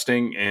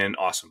disgusting and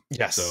awesome.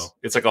 Yes. So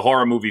it's like a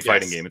horror movie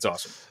fighting game. It's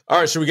awesome. All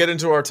right, should we get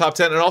into our top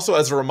 10? And also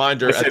as a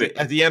reminder,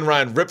 at the end,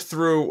 Ryan, rip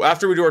through,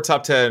 after we do our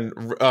top 10,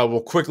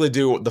 we'll quickly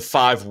do the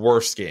 5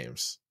 worst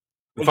games.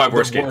 The 5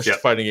 worst games,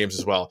 fighting games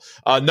as well.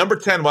 Number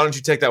 10, why don't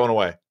you take that one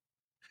away?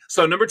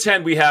 So number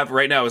 10 we have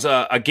right now is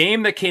a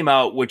game that came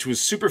out, which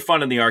was super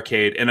fun in the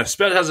arcade and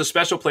has a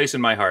special place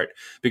in my heart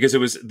because it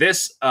was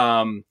this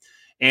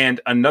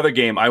and another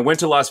game. I went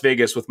to Las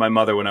Vegas with my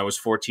mother when I was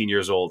 14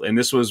 years old, and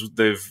this was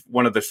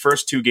one of the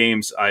first 2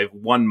 games I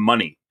won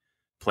money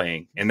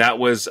playing, and that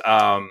was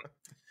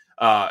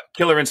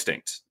Killer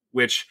Instinct,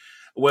 which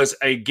was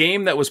a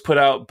game that was put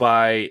out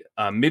by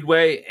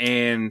Midway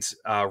and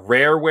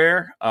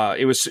Rareware.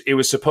 It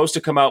was supposed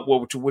to come out,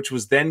 which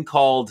was then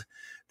called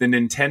the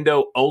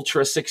Nintendo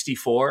Ultra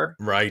 64,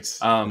 right?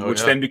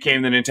 Which then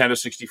became the Nintendo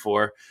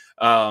 64.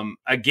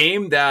 A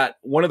game that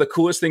one of the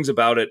coolest things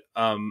about it,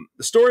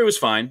 the story was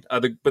fine,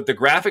 but the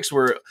graphics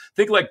were,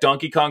 think like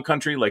Donkey Kong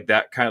Country, like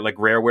that kind of like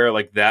Rareware,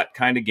 like that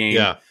kind of game.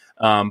 Yeah.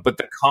 But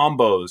the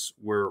combos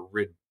were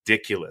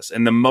ridiculous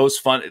and the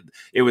most fun.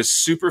 It was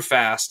super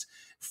fast,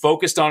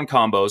 focused on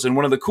combos, and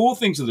one of the cool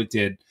things that it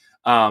did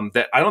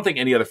that I don't think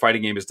any other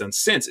fighting game has done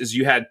since is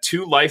you had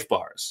 2 life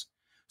bars.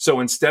 So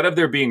instead of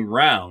there being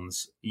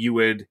rounds, you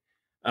would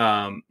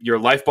your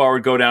life bar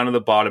would go down to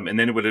the bottom and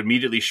then it would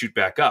immediately shoot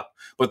back up.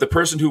 But the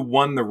person who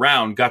won the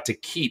round got to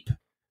keep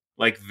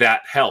like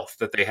that health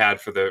that they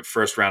had for the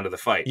first round of the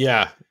fight.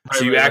 Yeah.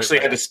 So you actually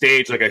had to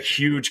stage like a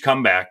huge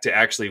comeback to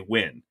actually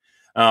win,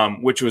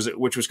 which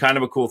was kind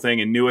of a cool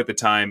thing and new at the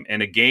time,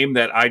 and a game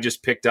that I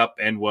just picked up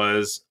and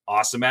was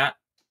awesome at.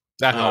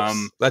 That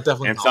helps. That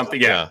definitely and helps.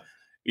 Something, yeah.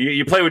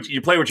 You play what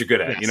you're good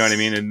at. Yes. You know what I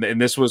mean?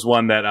 And this was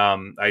one that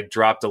I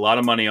dropped a lot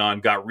of money on,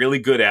 got really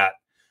good at,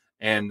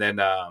 and then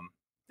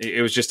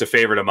it was just a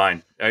favorite of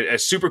mine. A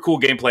super cool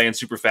gameplay and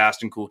super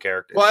fast and cool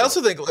characters. Well, I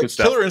also think like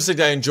Killer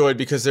Instinct I enjoyed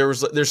because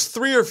there's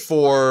 3 or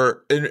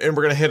 4, and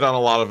we're gonna hit on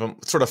a lot of them,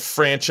 sort of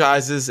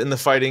franchises in the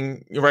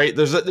fighting. Right?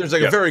 There's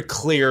like a very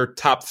clear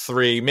top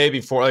 3, maybe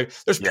 4. Like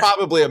there's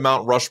probably a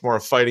Mount Rushmore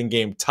of fighting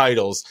game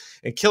titles,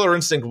 and Killer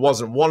Instinct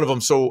wasn't one of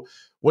them. So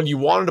when you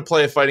wanted to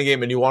play a fighting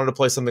game and you wanted to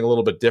play something a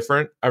little bit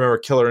different, I remember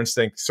Killer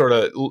Instinct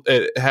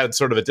it had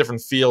sort of a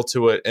different feel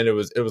to it, and it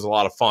was a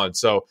lot of fun.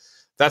 So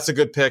that's a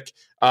good pick.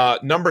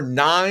 Number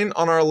 9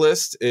 on our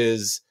list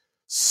is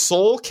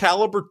Soul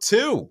Calibur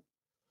 2.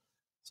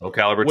 Soul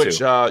Calibur which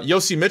 2.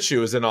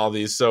 Yoshimitsu is in all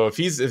these. So if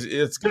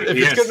it's good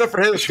enough for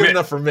him, it's good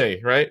enough for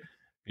me, right?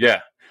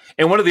 Yeah.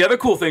 And one of the other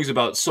cool things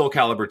about Soul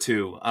Calibur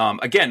 2,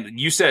 again,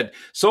 you said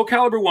Soul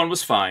Calibur 1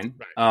 was fine.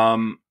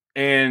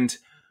 And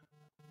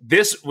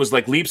this was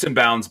like leaps and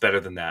bounds better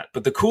than that.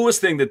 But the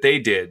coolest thing that they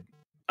did,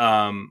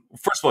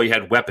 first of all, you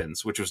had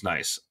weapons, which was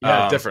nice.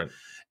 Yeah, different.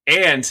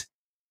 And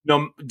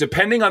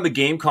depending on the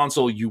game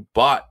console you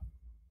bought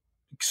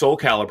Soul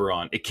Calibur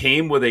on, it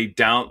came with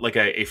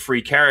a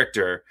free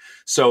character.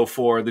 So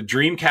for the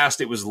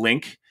Dreamcast, it was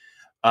Link.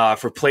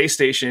 For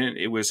PlayStation,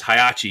 it was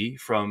Heihachi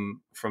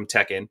from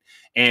Tekken.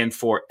 And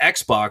for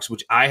Xbox,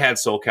 which I had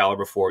Soul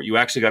Calibur for, you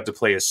actually got to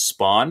play as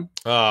Spawn.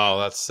 Oh,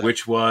 that's sick.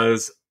 Which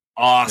was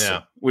awesome.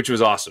 Yeah. Which was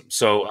awesome.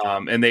 So,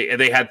 and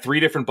they had 3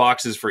 different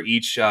boxes for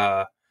each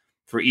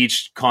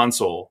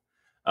console.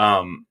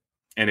 And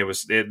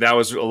that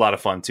was a lot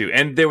of fun too.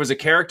 And there was a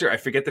character, I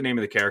forget the name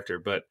of the character,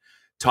 but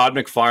Todd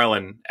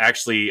McFarlane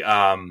actually,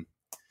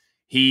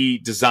 he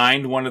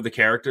designed one of the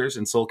characters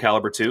in Soul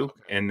Calibur 2.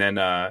 And then,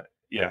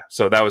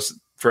 so that was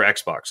for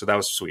Xbox. So that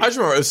was sweet. I just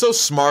remember it was so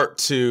smart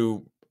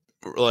to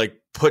like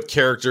put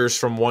characters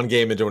from one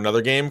game into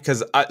another game,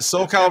 because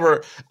Soul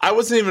Calibur, I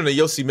wasn't even a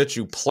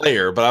Yoshimitsu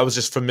player, but I was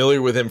just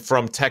familiar with him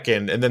from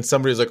Tekken. And then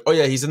somebody was like, "Oh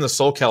yeah, he's in the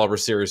Soul Calibur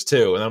series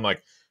too." And I'm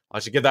like, I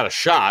should give that a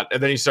shot.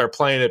 And then you start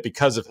playing it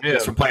because of him.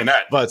 Yes, we're playing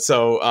that. But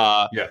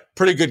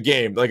pretty good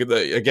game. Like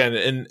again,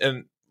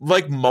 and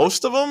like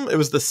most of them, it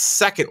was the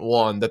second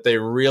one that they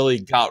really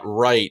got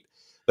right.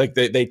 Like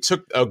they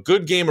took a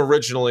good game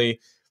originally,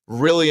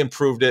 really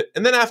improved it,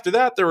 and then after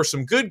that, there were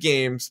some good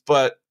games,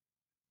 but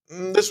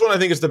this one I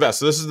think is the best.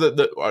 So this is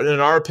the in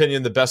our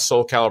opinion, the best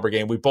Soul Calibur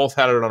game. We both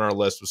had it on our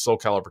list with Soul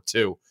Calibur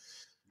 2.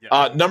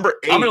 Yeah. Number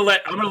 8. I'm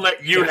gonna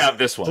let you have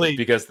this one, please,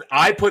 because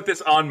I put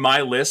this on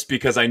my list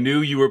because I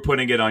knew you were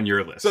putting it on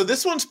your list. So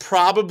this one's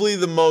probably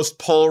the most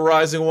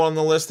polarizing one on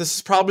the list. This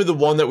is probably the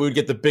one that we would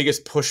get the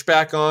biggest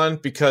pushback on,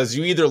 because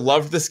you either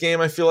loved this game,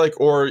 I feel like,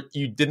 or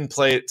you didn't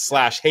play it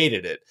 /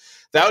 hated it.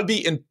 That would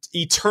be in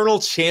Eternal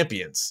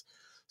Champions.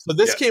 So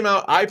this came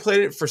out. I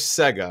played it for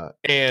Sega,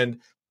 and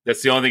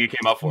that's the only thing it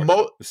came out for.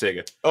 The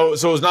Sega. Oh,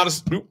 so it was not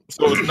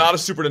a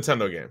Super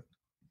Nintendo game.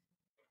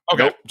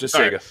 Okay, nope, just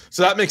Sega. Right.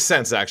 So that makes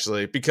sense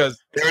actually,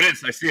 because there it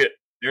is. I see it.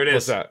 There it is.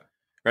 What's that?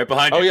 Right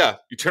behind you. Oh yeah,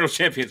 Eternal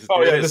Champions.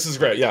 Oh yeah, this is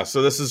great. Yeah,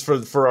 so this is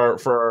for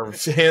our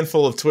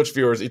handful of Twitch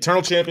viewers.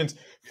 Eternal Champions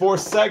for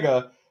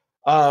Sega.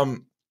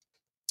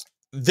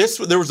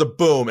 There was a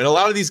boom, and a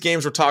lot of these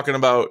games we're talking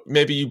about,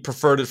 maybe you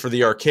preferred it for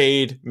the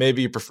arcade,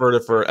 maybe you preferred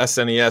it for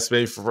SNES,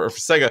 maybe for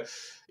Sega.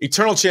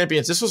 Eternal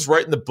Champions, this was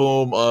right in the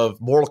boom of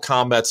Mortal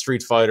Kombat,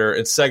 Street Fighter,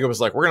 and Sega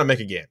was like, we're going to make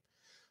a game.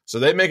 So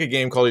they make a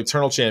game called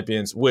Eternal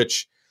Champions,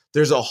 which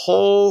there's a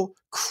whole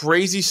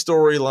crazy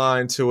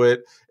storyline to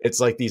it. It's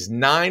like these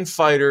 9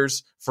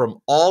 fighters from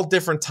all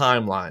different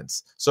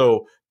timelines.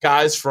 So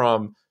guys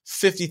from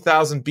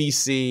 50,000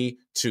 BC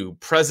to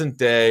present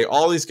day,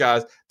 all these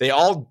guys, they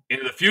all in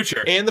the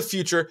future.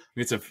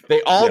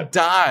 They all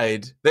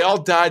died. They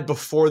all died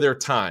before their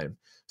time.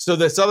 So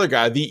this other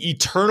guy, the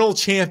Eternal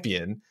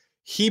Champion,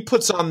 he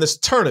puts on this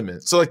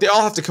tournament. So like they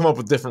all have to come up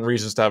with different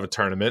reasons to have a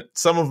tournament.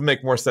 Some of them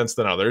make more sense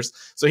than others.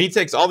 So he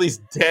takes all these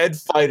dead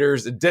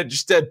fighters,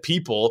 dead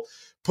people,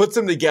 puts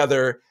them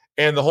together,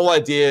 and the whole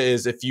idea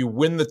is if you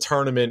win the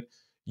tournament,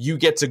 you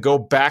get to go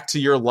back to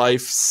your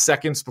life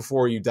seconds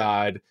before you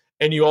died,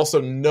 and you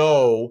also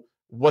know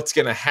what's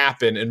going to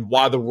happen and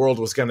why the world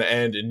was going to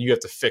end, and you have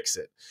to fix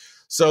it.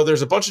 So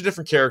there's a bunch of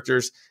different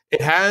characters.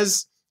 It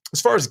has,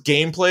 as far as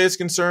gameplay is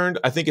concerned,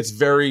 I think it's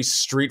very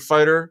Street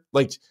Fighter,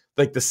 like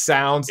the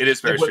sounds. It is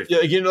very Street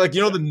Fighter. You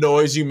know the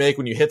noise you make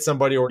when you hit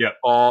somebody or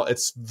fall.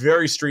 It's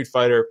very Street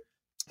Fighter.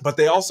 But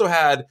they also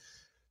had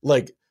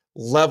like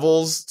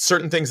levels.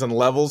 Certain things on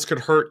levels could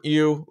hurt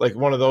you, like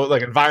one of those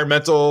like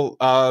environmental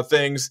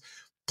things.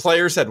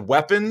 Players had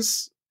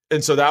weapons.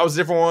 And so that was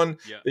a different one.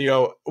 Yeah. You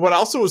know, what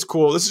also was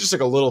cool, this is just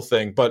like a little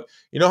thing, but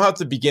you know how at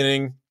the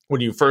beginning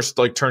when you first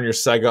like turn your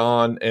Sega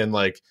on and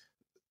like,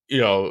 you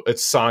know,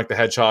 it's Sonic the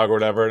Hedgehog or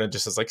whatever, and it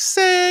just says like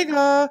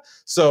Sega.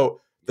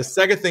 So the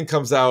Sega thing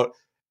comes out,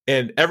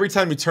 and every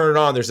time you turn it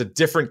on, there's a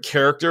different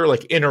character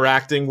like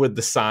interacting with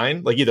the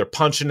sign, like either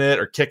punching it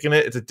or kicking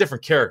it. It's a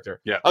different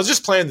character. Yeah. I was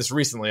just playing this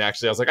recently,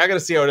 actually. I was like, I got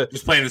to see how it is.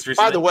 Just playing this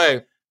recently. By the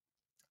way,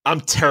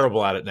 I'm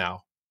terrible at it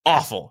now.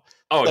 Awful.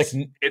 Oh, like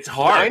it's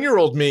hard.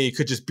 9-year-old me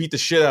could just beat the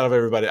shit out of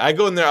everybody. I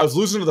go in there. I was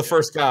losing to the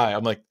first guy.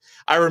 I'm like,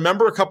 I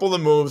remember a couple of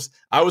the moves.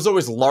 I was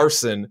always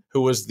Larson,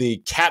 who was the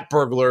cat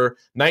burglar,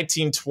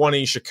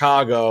 1920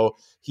 Chicago.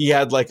 He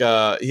had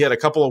a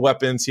couple of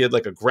weapons. He had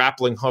like a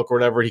grappling hook or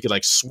whatever. He could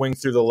like swing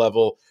through the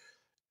level.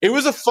 It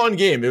was a fun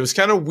game. It was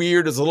kind of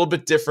weird. It was a little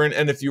bit different.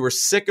 And if you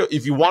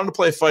wanted to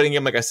play a fighting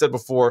game, like I said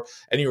before,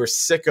 and you were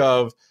sick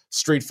of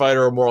Street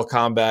Fighter or Mortal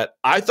Kombat,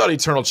 I thought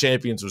Eternal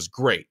Champions was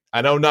great.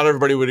 I know not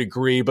everybody would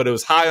agree, but it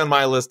was high on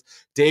my list.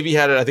 Davey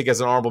had it, I think,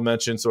 as an honorable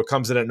mention, so it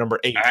comes in at number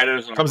 8.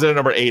 Comes in at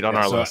number 8 on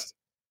our list.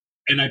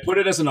 And I put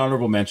it as an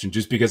honorable mention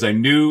just because I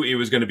knew it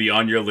was going to be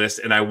on your list,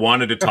 and I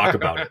wanted to talk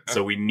about it,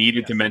 so we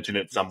needed to mention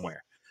it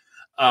somewhere.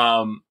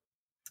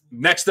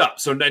 next up,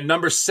 so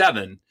number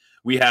 7,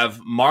 we have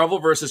Marvel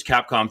vs.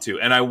 Capcom 2.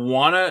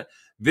 And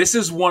this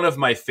is one of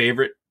my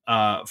favorite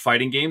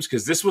fighting games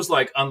because this was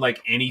like unlike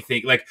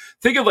anything. Like,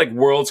 think of like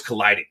Worlds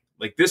Colliding.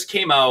 Like, this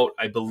came out,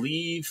 I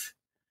believe,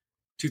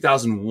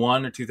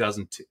 2001 or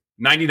 2002.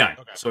 99.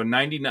 Okay. So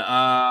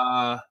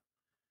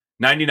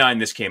 99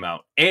 this came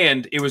out.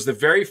 And it was the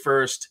very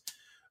first.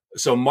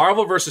 So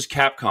Marvel vs.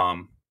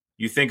 Capcom,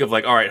 you think of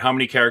like, all right, how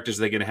many characters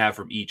are they going to have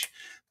from each?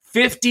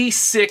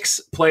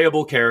 56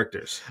 playable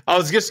characters. I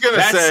was just going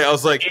to say, I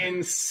was like,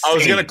 insane. I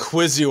was going to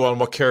quiz you on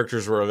what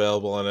characters were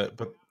available in it,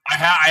 but I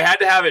had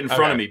to have it in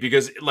front of me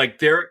because like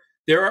there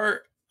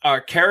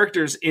are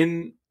characters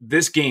in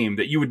this game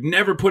that you would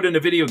never put in a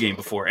video game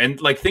before.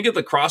 And like, think of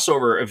the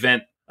crossover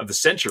event of the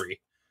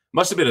century.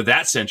 Must have been of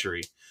that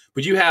century.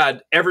 But you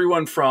had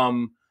everyone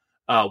from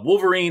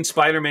Wolverine,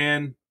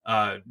 Spider-Man,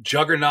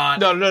 Juggernaut.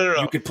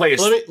 No. You could play.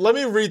 Let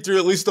me read through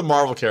at least the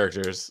Marvel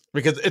characters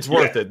because it's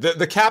worth it.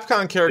 The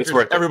Capcom characters,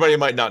 everybody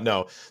might not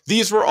know.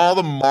 These were all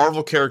the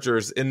Marvel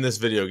characters in this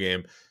video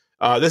game.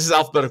 This is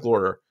alphabetical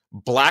order: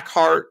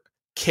 Blackheart,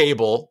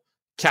 Cable,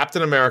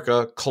 Captain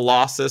America,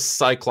 Colossus,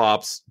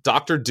 Cyclops,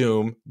 Doctor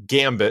Doom,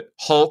 Gambit,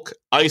 Hulk,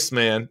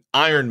 Iceman,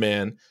 Iron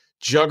Man,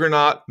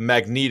 Juggernaut,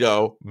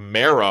 Magneto,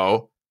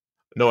 Marrow,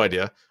 no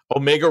idea,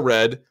 Omega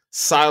Red,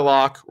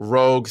 Psylocke,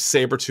 Rogue,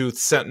 Sabretooth,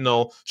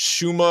 Sentinel,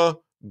 Shuma,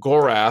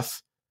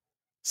 Gorath,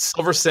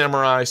 Silver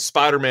Samurai,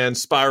 Spider-Man,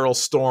 Spiral,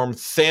 Storm,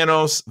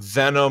 Thanos,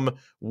 Venom,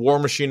 War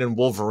Machine, and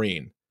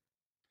Wolverine.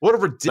 What a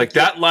ridiculous... Like,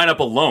 that lineup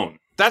alone.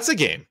 That's a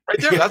game right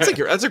there.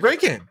 That's a great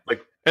game.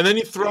 Like, and then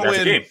you throw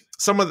in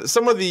some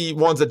of the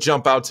ones that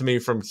jump out to me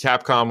from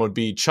Capcom would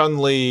be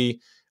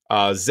Chun-Li,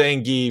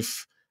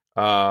 Zangief,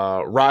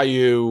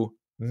 Ryu,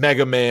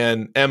 Mega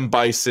Man, M.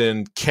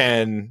 Bison,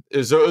 Ken.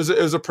 It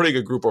was a pretty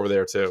good group over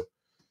there too.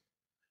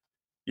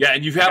 Yeah,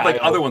 and you've had like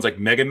other ones like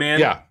Mega Man.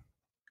 Yeah.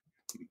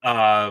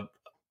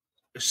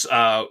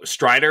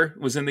 Strider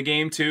was in the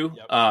game too.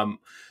 Yep.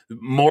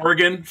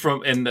 Morgan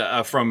from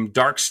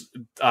Darkstalkers.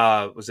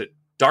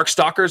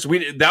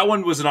 That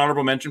one was an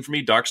honorable mention for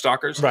me.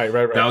 Darkstalkers. Right.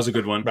 That was a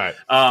good one. Right.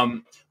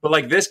 But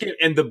like this game,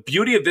 and the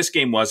beauty of this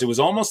game was it was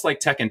almost like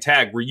Tekken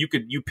Tag, where you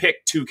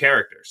pick 2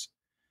 characters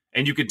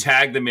and you could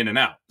tag them in and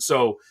out.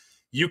 So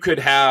you could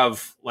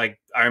have, like,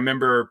 I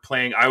remember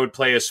I would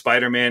play as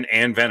Spider-Man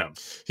and Venom.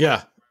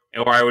 Yeah.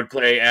 Or I would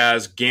play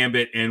as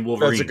Gambit and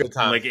Wolverine. That's a good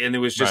time. Like, and it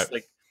was just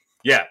and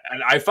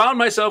I found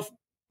myself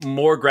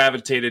more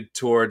gravitated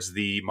towards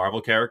the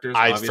Marvel characters.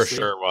 I for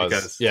sure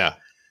was.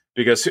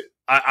 Because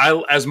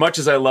I as much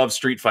as I love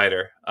Street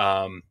Fighter,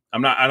 I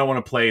don't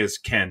want to play as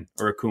Ken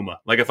or Akuma.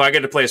 Like, if I get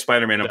to play as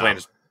Spider-Man, I'm playing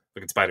as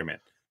fucking Spider-Man.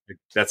 Like,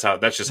 that's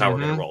just how we're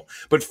gonna roll.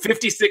 But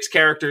 56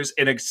 characters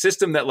in a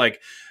system that, like,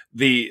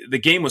 the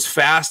game was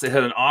fast. It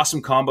had an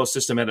awesome combo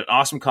system, had an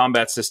awesome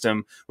combat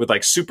system with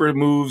like super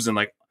moves, and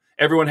like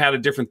everyone had a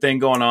different thing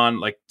going on,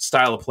 like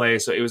style of play.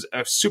 So it was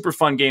a super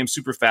fun game,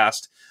 super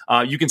fast.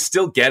 You can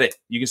still get it.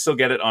 You can still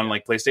get it on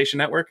like PlayStation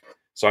Network.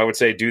 So I would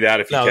say do that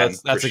if you can.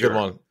 That's a good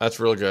one. That's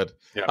real good.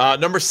 Yeah.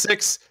 Number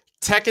 6,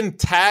 Tekken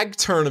Tag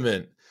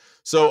Tournament.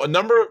 So a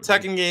number of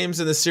Tekken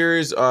games in the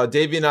series.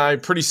 Davey and I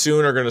pretty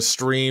soon are going to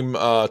stream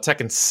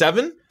Tekken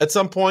 7 at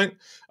some point.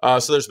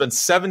 So there's been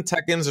 7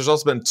 Tekkens. There's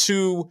also been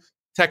 2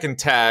 Tekken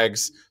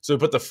Tags. So we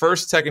put the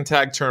first Tekken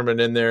Tag Tournament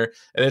in there,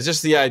 and it's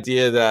just the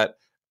idea that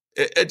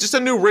it's just a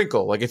new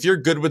wrinkle. Like, if you're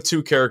good with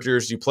 2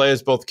 characters, you play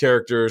as both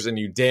characters, and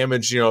you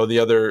damage,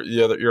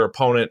 your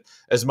opponent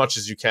as much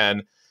as you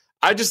can.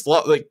 I just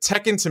love, like,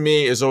 Tekken to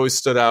me has always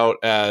stood out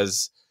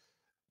as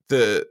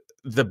the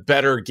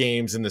better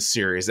games in the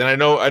series. And I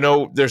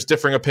know there's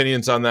differing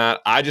opinions on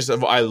that.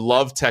 I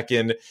love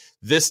Tekken.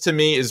 This to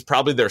me is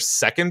probably their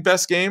second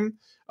best game.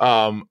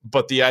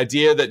 But the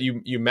idea that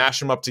you mash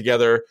them up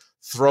together,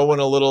 throw in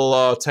a little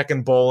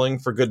Tekken bowling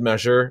for good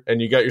measure,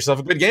 and you got yourself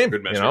a good game.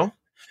 Good measure. You know?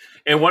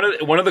 And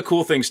one of the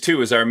cool things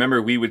too is I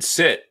remember we would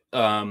sit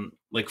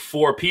like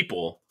 4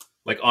 people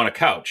like on a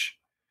couch,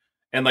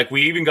 and like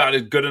we even got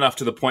it good enough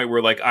to the point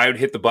where like I would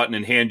hit the button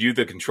and hand you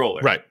the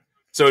controller. Right.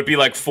 So it'd be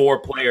like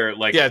 4-player.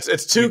 Like, yeah,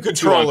 it's 2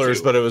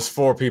 controllers, but it was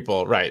 4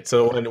 people. Right.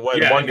 So when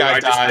one guy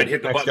died, I'd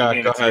hit the next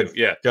button.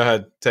 guy, go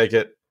ahead, take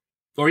it.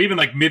 Or even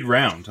like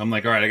mid-round, I'm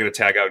like, all right, I got to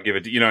tag out and give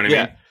it. You know what I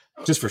mean?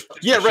 Just for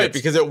right,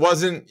 because it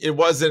wasn't.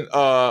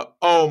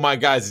 Oh, my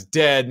guy's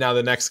dead, now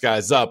the next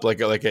guy's up, like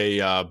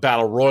a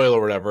battle royal or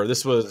whatever.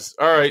 This was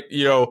all right.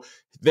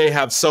 They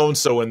have so and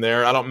so in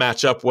there. I don't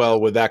match up well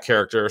with that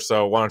character,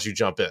 so why don't you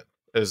jump in?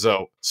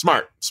 So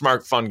smart,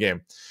 fun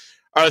game.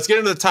 All right, let's get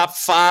into the top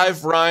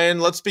 5,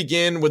 Ryan. Let's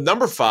begin with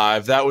number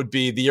 5. That would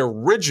be the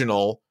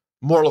original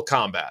Mortal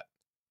Kombat.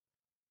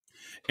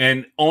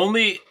 And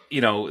only,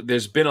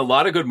 there's been a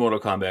lot of good Mortal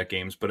Kombat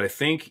games, but I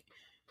think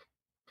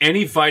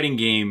any fighting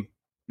game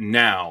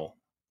now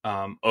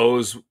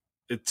owes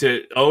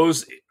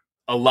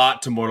a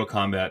lot to Mortal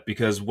Kombat,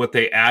 because what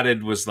they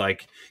added was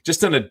like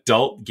just an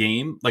adult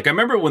game. Like, I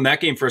remember when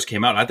that game first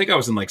came out, I think I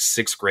was in like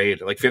 6th grade,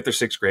 like 5th or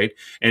 6th grade,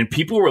 and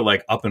people were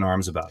like up in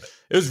arms about it.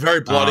 It was very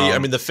bloody. I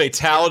mean, the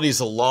fatalities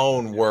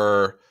alone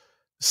were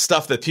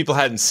stuff that people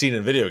hadn't seen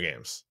in video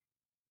games.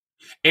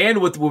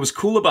 And what was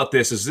cool about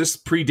this is this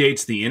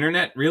predates the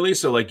internet, really.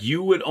 So like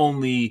you would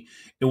only,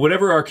 in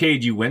whatever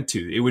arcade you went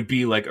to, it would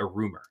be like a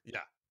rumor. Yeah.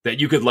 That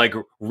you could like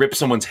rip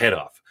someone's head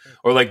off,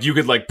 or like you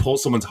could like pull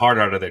someone's heart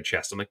out of their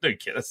chest. I'm like, no, you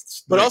can't.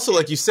 But also,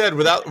 like you said,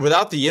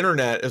 without the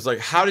internet, it's like,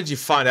 how did you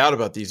find out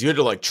about these? You had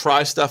to like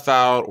try stuff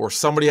out, or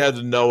somebody had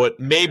to know it.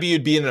 Maybe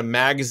you'd be in a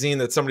magazine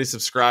that somebody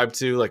subscribed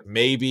to. Like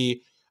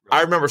maybe I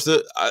remember.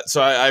 So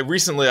I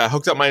recently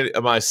hooked up my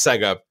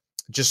Sega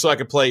just so I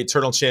could play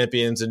Eternal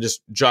Champions and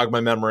just jog my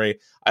memory.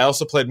 I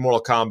also played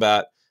Mortal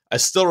Kombat. I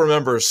still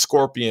remember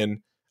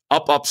Scorpion.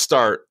 Up,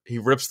 start. He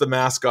rips the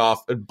mask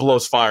off and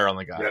blows fire on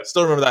the guy. Yeah.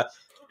 Still remember that.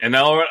 And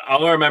all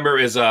I remember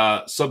is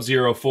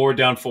Sub-Zero forward,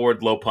 down,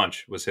 forward, low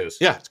punch was his.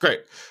 Yeah, it's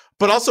great.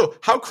 But also,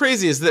 how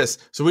crazy is this?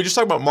 So we just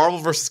talked about Marvel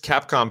vs.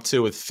 Capcom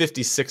 2 with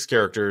 56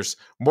 characters.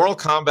 Mortal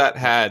Kombat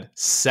had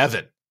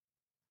 7.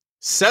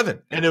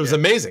 And it was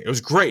amazing. It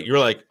was great. You're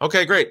like,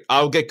 okay, great.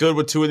 I'll get good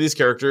with 2 of these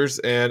characters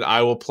and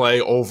I will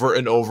play over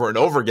and over and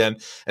over again.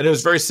 And it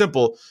was very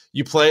simple.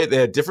 You play, they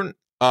had different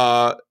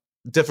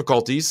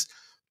difficulties.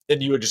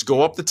 And you would just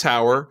go up the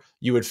tower.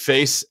 You would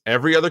face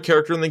every other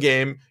character in the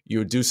game. You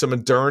would do some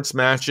endurance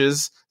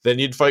matches. Then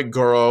you'd fight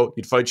Goro.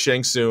 You'd fight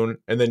Shang Tsung,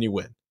 and then you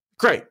win.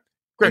 Great.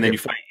 And then you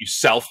fight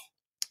yourself.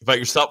 Fight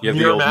yourself. You have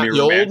the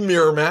old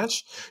mirror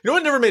match. You know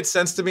what never made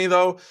sense to me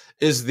though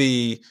is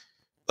the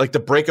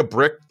break a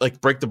brick, like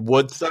break the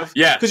wood stuff.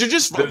 Yeah, because you're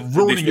just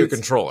ruining your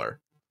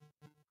controller.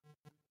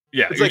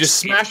 Yeah, it's like just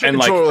smash your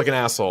controller like an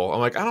asshole.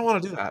 I'm like, I don't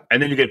want to do that.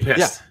 And then you get pissed.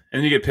 Yeah. And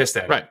then you get pissed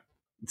at it. Right.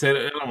 I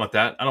don't want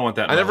that. I don't want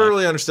that. I never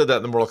really understood that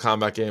in the Mortal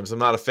Kombat games. I'm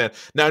not a fan.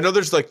 Now I know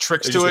there's like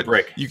tricks to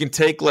it. You can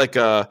take like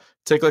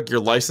your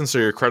license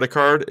or your credit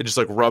card and just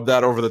like rub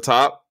that over the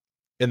top,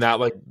 and that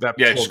like that.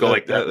 Yeah, just go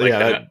like that.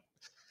 That.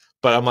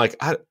 But I'm like,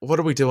 what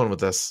are we doing with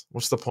this?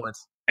 What's the point?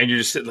 And you're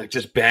just like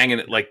banging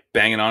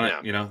it on it.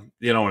 You know,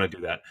 you don't want to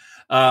do that.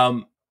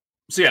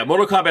 So yeah,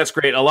 Mortal Kombat's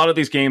great. A lot of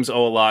these games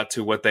owe a lot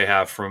to what they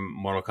have from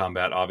Mortal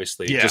Kombat.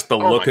 Obviously, just the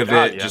look of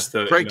it, just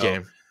the great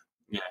game.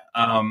 Yeah.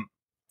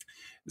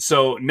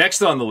 So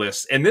next on the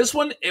list, and this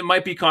one, it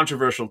might be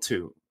controversial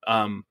too.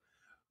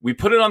 We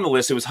put it on the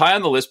list. It was high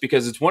on the list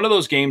because it's one of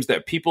those games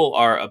that people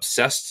are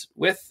obsessed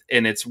with,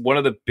 and it's one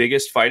of the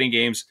biggest fighting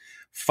games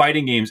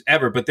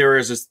ever. But there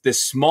is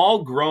this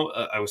small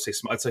I would say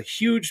small. It's a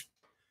huge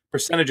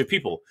percentage of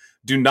people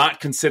do not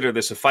consider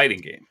this a fighting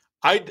game.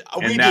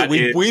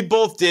 We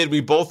both did.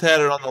 We both had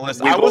it on the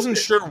list. I wasn't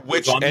sure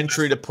which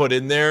entry to put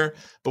in there,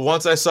 but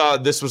once I saw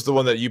this was the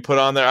one that you put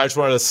on there, I just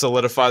wanted to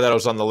solidify that it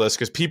was on the list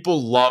because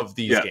people love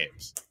these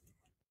games.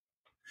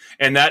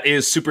 And that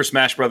is Super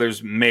Smash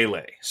Brothers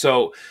Melee.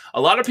 So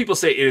a lot of people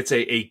say it's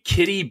a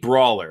kiddie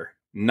brawler,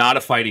 not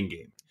a fighting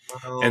game.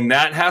 And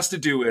that has to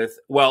do with,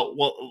 well,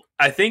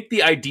 I think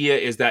the idea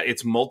is that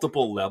it's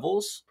multiple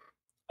levels.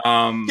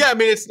 I mean,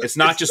 it's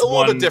not just a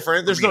little bit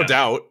different. There's no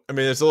doubt. I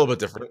mean, it's a little bit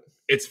different.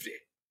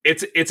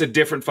 It's a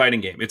different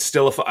fighting game. It's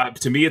still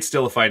to me, it's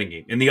still a fighting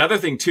game. And the other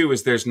thing too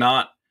is there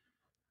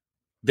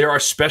are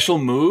special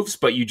moves,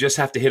 but you just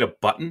have to hit a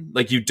button.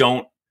 Like you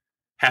don't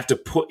have to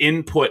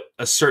input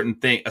a certain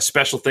thing, a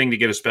special thing to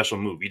get a special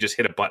move. You just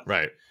hit a button.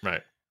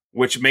 Right.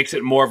 Which makes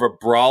it more of a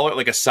brawler,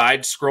 like a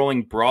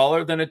side-scrolling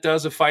brawler than it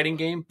does a fighting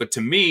game. But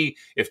to me,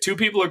 if two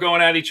people are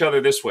going at each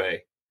other this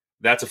way,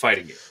 that's a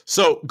fighting game.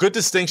 So good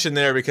distinction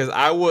there because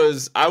I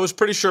was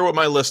pretty sure what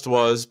my list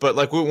was, but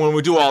like when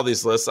we do all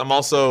these lists, I'm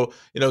also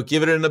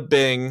give it in a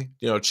Bing,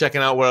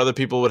 checking out what other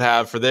people would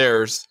have for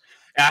theirs.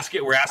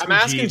 We're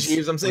asking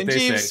Jeeves. I'm saying,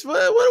 Jeeves, what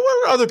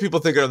are other people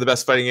thinking are the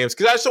best fighting games?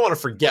 Because I just don't want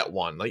to forget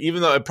one. Like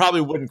even though it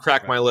probably wouldn't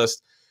crack my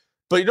list,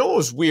 but you know what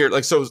was weird?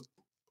 Like so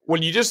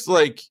when you just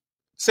like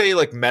say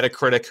like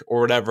Metacritic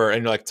or whatever,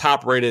 and you're like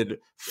top rated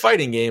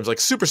fighting games, like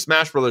Super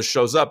Smash Brothers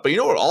shows up. But you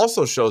know what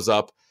also shows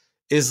up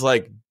is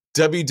like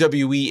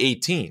WWE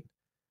 18.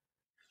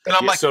 And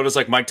I'm like, so does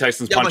like Mike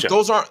Tyson's Punch Out.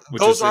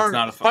 Those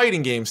aren't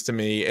fighting games to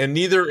me, and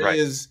neither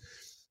is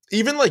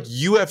even like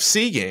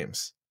UFC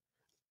games.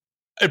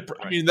 I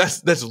mean,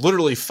 that's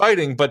literally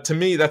fighting, but to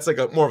me, that's like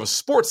more of a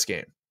sports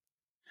game.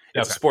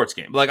 It's a sports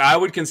game. Like I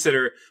would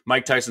consider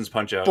Mike Tyson's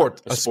Punch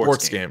Out a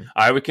sports game.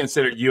 I would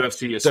consider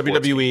UFC a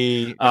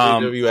WWE,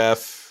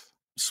 WWF,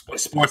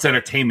 sports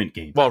entertainment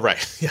game. Well,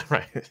 right, yeah,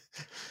 right.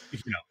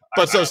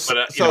 But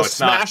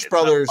Smash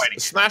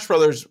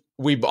Brothers,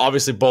 we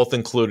obviously both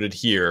included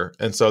here,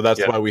 and so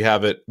that's why we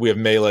have it. We have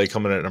Melee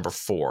coming in at number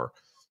 4.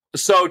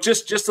 So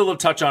just a little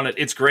touch on it.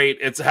 It's great.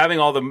 It's having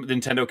all the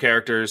Nintendo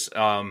characters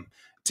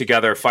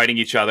together fighting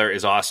each other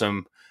is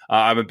awesome.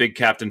 I'm a big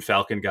Captain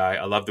Falcon guy.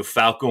 I love the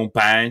Falcon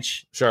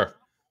Punch. Sure,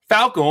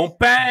 Falcon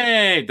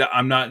Punch.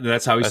 I'm not.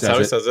 That's how he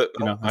says it.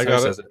 I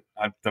got it.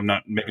 I'm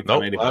not making fun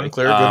of anybody. I'm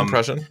clear. Good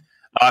impression.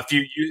 If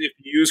you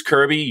use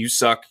Kirby, you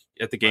suck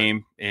at the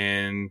game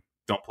and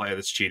don't play it.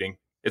 It's cheating.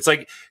 It's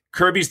like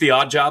Kirby's the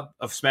odd job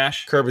of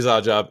Smash. Kirby's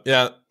odd job.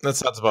 Yeah, that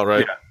sounds about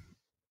right.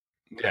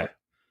 Yeah.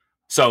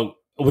 So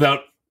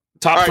without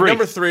Top All right, three.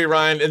 number 3,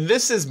 Ryan, and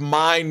this is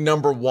my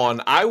number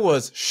 1. I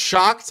was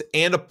shocked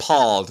and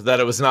appalled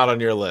that it was not on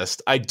your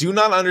list. I do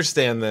not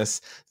understand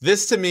this.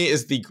 This to me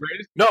is the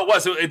greatest. No, it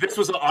was. This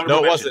was an honorable No,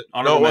 it mention. wasn't.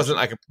 Honorable No, it mention. wasn't.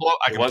 I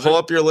can pull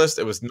up your list.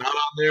 It was not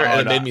on there, and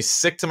it made me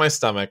sick to my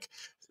stomach.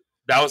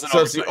 That was an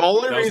So it's the oversight.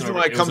 only That was reason an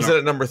why it comes in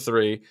at number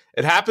 3.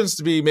 It happens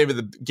to be maybe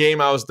the game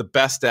I was the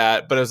best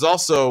at, but it's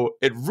also,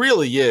 it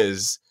really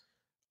is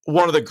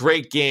one of the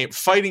great games.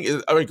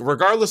 Fighting, I mean,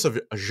 regardless of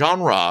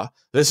genre,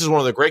 this is one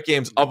of the great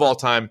games of all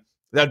time.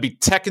 That'd be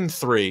Tekken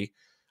 3.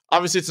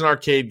 Obviously, it's an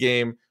arcade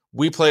game.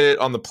 We played it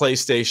on the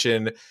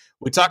PlayStation.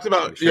 We talked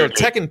about,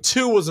 Tekken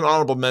 2 was an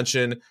honorable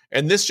mention,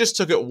 and this just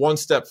took it one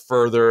step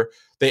further.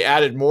 They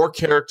added more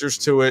characters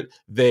to it.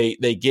 They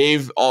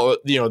gave all,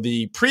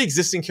 the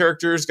pre-existing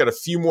characters got a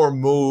few more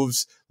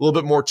moves, a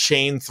little bit more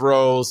chain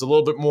throws, a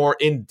little bit more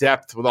in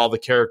depth with all the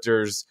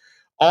characters.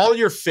 All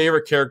your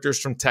favorite characters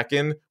from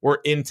Tekken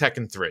were in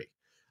Tekken 3.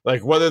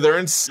 Like whether they're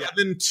in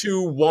 7,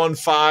 2, 1,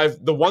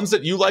 5, the ones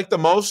that you like the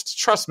most,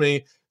 trust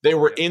me, they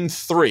were in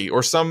 3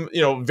 or some,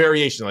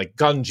 variation like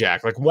Gun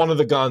Jack, like one of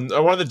the guns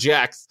or one of the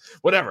jacks,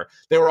 whatever.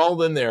 They were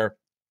all in there.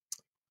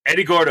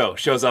 Eddie Gordo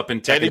shows up in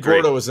Tekken Eddie 3.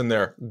 Gordo is in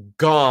there.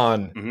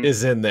 Gon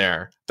is in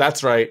there.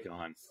 That's right.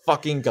 Gone.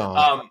 Fucking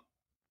Gon.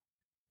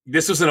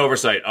 This was an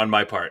oversight on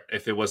my part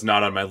if it was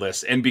not on my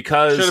list. And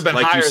because, should have been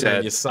like higher you said,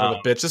 than you son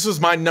of a bitch. This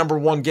was my number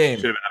 1 game.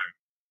 Should have been higher.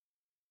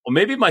 Well,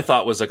 maybe my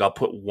thought was like I'll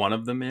put one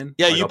of them in.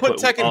 Yeah, like, you put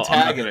Tekken I'm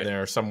Tag in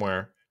there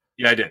somewhere.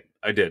 Yeah,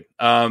 I did.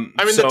 I mean,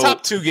 so the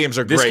top 2 games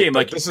are this great. Game,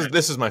 like this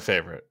is my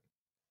favorite.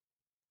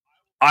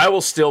 I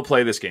will still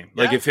play this game.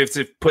 Like Yeah. if it's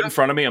put in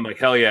front of me, I'm like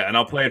hell yeah, and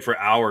I'll play it for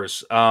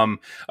hours. A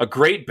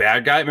great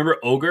bad guy. Remember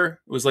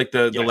Ogre was like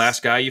the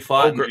last guy you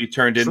fought, Ogre. and he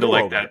turned into True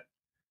like Ogre. that.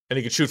 And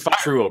he could shoot fire.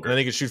 True Ogre. And then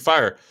he could shoot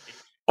fire.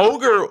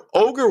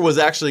 Ogre was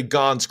actually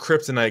Gon's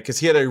kryptonite because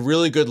he had a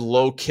really good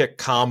low kick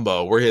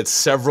combo where he had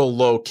several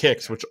low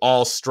kicks, which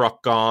all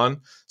struck Gon.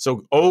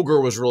 So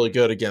Ogre was really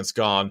good against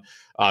Gon.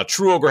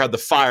 True Ogre had the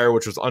fire,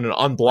 which was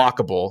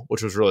unblockable,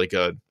 which was really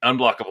good.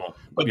 Unblockable.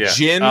 But Yeah.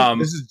 Jin,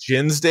 this is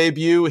Jin's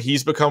debut.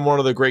 He's become one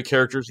of the great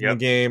characters in the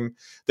game.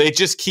 They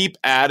just keep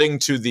adding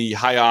to the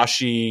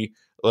Hayashi,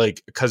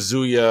 like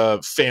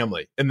Kazuya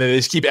family, and then they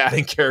just keep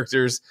adding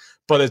characters.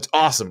 But it's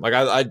awesome. Like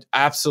I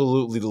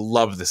absolutely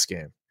love this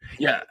game.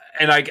 Yeah,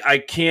 and I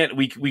can't.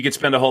 We could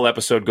spend a whole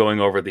episode going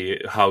over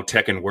how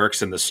Tekken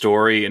works and the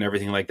story and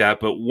everything like that.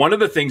 But one of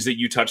the things that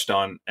you touched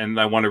on, and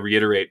I want to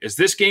reiterate, is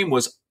this game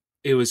was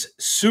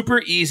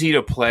super easy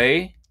to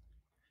play,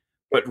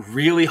 but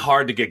really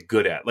hard to get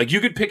good at. Like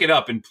you could pick it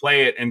up and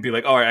play it and be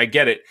like, all right, I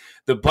get it.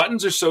 The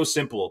buttons are so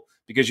simple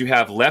because you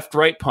have left,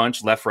 right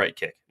punch, left, right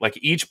kick. Like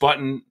each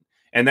button,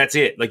 and that's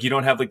it. Like you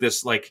don't have like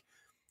this like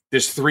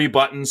there's 3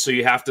 buttons, so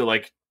you have to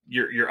like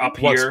you're up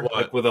here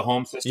like with a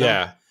home system.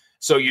 Yeah.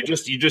 So you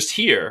just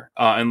hear,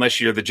 unless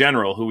you're the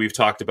general who we've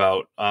talked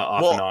about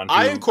off and on.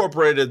 I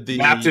incorporated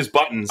mapped his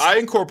buttons. I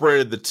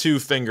incorporated the 2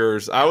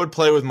 fingers. I would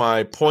play with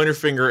my pointer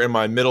finger and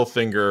my middle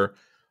finger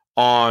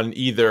on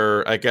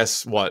either, I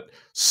guess,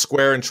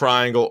 square and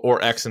triangle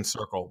or X and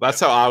circle. That's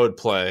how I would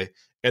play,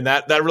 and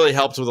that really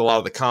helps with a lot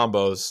of the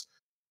combos.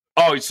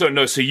 Oh, so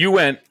no, so you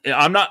went.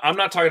 I'm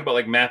not talking about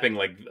like mapping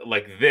like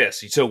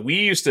this. So we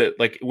used to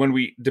like when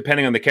we,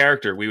 depending on the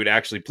character, we would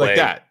actually play like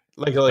that.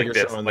 Like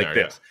this, like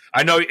this.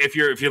 I know if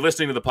you're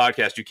listening to the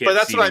podcast, you can't. But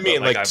that's see what I me,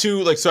 mean. Like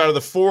two, like so out of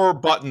the 4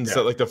 buttons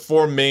that, like the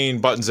 4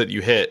 main buttons that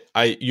you hit,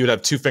 you'd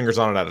have 2 fingers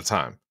on it at a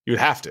time. You'd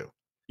have to.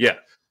 Yeah.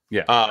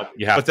 You have.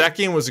 But that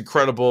game was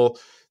incredible,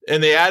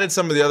 and they added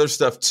some of the other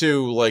stuff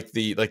too, like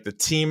the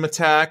team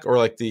attack or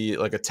like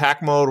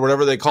attack mode,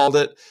 whatever they called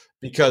it.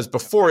 Because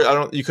before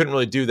you couldn't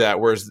really do that.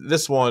 Whereas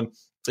this one,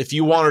 if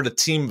you wanted a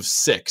team of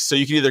 6, so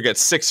you could either get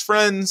 6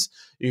 friends,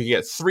 you could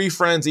get 3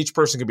 friends, each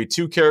person could be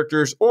 2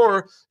 characters,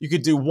 or you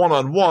could do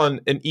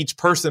 1-on-1 and each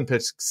person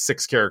picks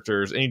 6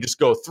 characters and you just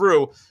go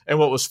through. And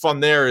what was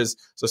fun there is,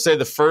 so say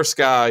the first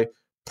guy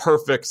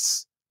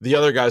perfects the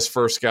other guy's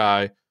first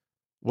guy,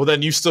 well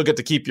then you still get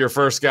to keep your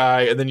first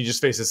guy and then you just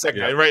face the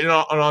second guy, right? And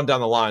on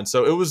down the line.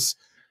 So it was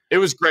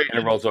great.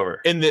 And it rolls over.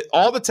 And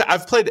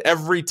I've played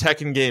every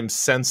Tekken game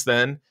since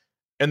then.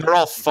 And they're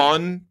all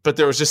fun, but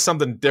there was just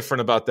something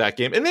different about that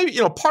game. And maybe,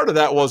 part of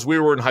that was we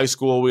were in high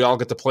school. We all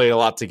get to play a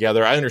lot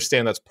together. I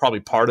understand that's probably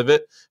part of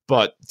it,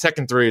 but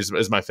Tekken 3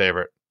 is my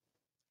favorite.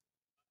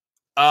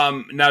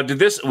 Now,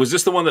 was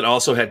this the one that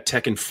also had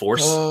Tekken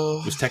Force?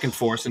 Was Tekken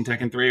Force in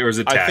Tekken 3, or is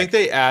it Tag? I think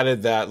they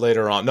added that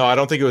later on. No, I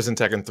don't think it was in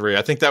Tekken 3.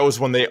 I think that was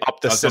when they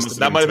upped the system.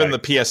 That might have been the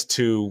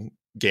PS2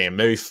 game,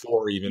 maybe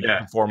 4 even.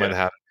 Yeah, 4 might have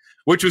had it.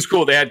 Which was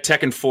cool. They had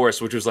Tekken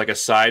Force, which was like a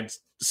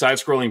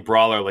side-scrolling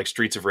brawler like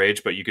Streets of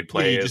Rage, but you could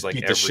play as like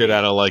beat the shit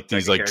out of like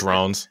these like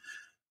drones.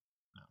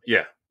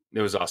 Yeah,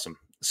 it was awesome.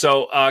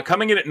 So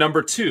coming in at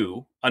number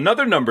 2,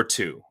 another number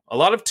 2, a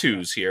lot of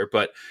 2s here,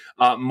 but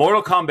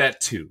Mortal Kombat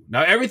 2.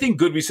 Now, everything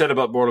good we said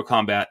about Mortal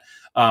Kombat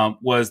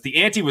was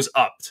the ante was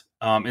upped,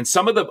 and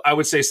some of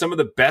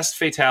the best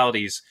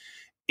fatalities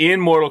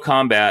in Mortal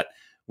Kombat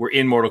were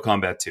in Mortal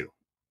Kombat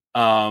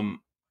 2.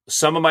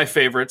 Some of my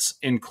favorites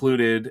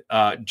included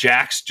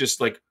Jax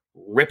just like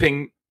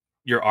ripping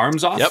your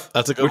arms off. Yep,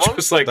 that's a good which one.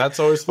 was like That's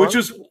always fun.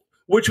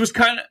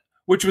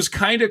 which was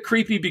kind of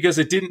creepy because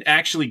it didn't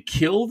actually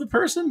kill the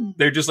person.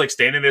 They're just like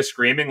standing there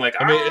screaming, like,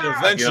 I mean, it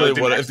eventually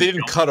would. If they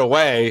didn't cut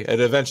away, it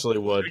eventually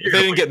would. If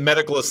they didn't get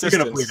medical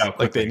assistance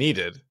like they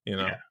needed, you're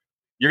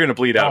going to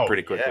bleed out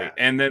pretty quickly. Yeah.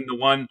 And then the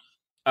one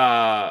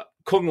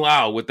Kung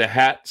Lao with the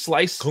hat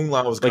slice, Kung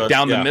Lao was like good.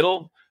 down the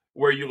middle,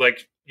 where you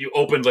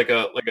opened like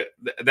a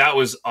that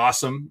was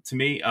awesome to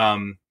me.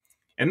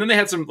 And then they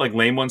had some like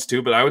lame ones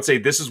too, but I would say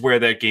this is where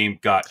that game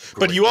got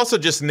great. But you also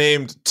just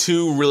named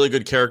two really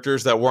good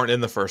characters that weren't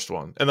in the first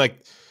one. And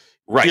like,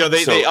 right.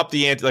 They upped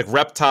the ante, like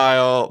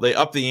Reptile, they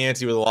upped the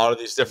ante with a lot of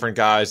these different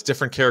guys,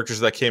 different characters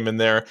that came in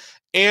there.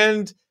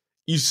 And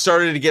you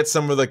started to get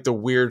some of like the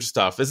weird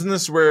stuff. Isn't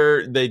this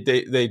where they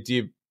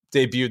debuted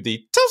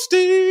the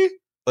Toasty?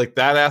 Like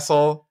that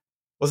asshole?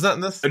 Was that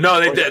in this?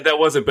 No, that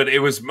wasn't, but it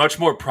was much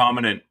more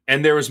prominent.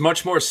 And there was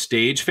much more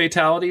stage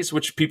fatalities,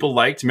 which people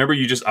liked. Remember,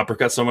 you just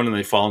uppercut someone and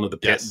they fall into the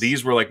pit. Yes.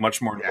 These were like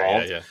much more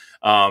involved. Yeah.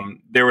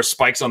 There were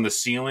spikes on the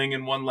ceiling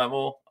in one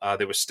level.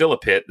 There was still a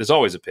pit. There's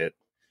always a pit.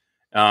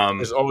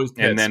 There's always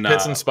pits, and then,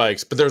 pits and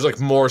spikes, but there's like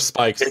more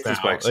spikes now.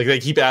 Spikes. Like they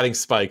keep adding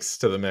spikes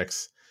to the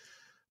mix.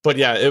 But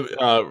yeah,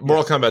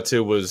 Mortal Kombat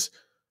 2 was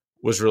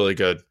really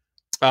good.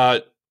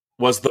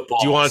 Was the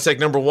balls. Do you want to take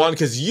number one?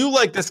 Because you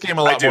like this game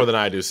a lot more than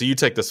I do. So you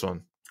take this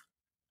one.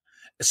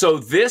 So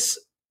this,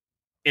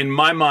 in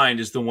my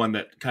mind, is the one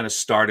that kind of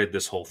started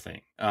this whole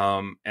thing.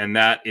 And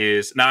that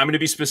is, now I'm going to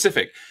be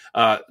specific.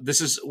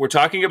 We're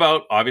talking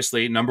about,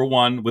 obviously, number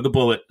one with a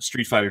bullet,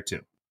 Street Fighter 2.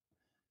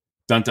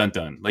 Dun, dun,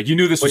 dun. Like you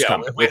knew this was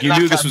coming. Like you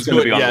knew this was going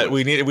to be on the list.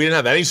 We didn't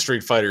have any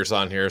Street Fighters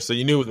on here, so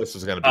you knew this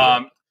was going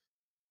to be.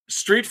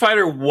 Street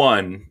Fighter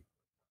 1,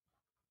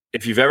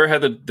 if you've ever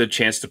had the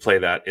chance to play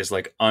that, is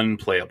like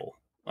unplayable.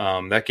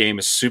 That game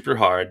is super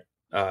hard.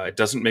 It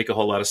doesn't make a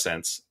whole lot of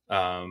sense.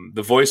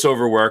 The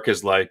voiceover work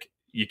is like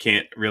you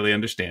can't really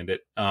understand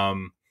it.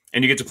 And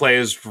you get to play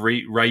as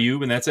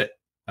Ryu, and that's it.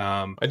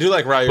 I do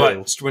like Ryu,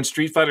 but when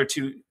Street Fighter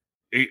 2,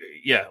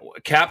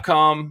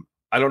 Capcom,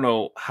 I don't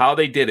know how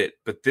they did it,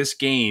 but this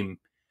game,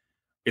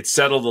 it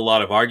settled a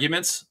lot of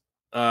arguments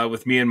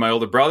with me and my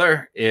older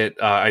brother.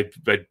 I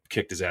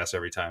kicked his ass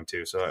every time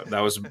too, so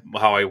that was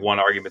how I won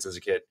arguments as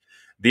a kid.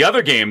 The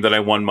other game that I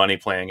won money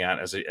playing at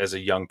as a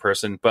young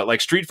person, but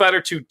like Street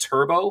Fighter 2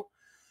 Turbo.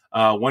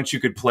 Once you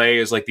could play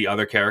as like the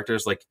other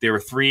characters, like there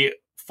were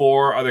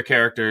 4 other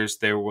characters.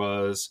 There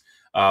was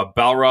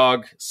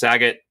Balrog,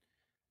 Sagat,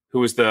 who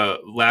was the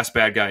last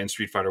bad guy in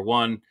Street Fighter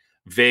 1,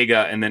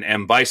 Vega, and then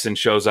M. Bison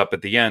shows up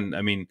at the end.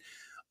 I mean,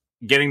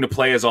 getting to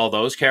play as all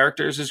those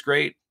characters is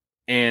great.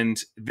 And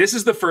this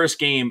is the first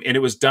game, and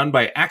it was done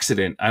by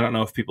accident. I don't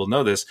know if people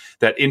know this,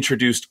 that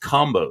introduced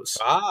combos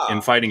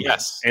in fighting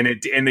games. And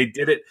they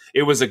did it.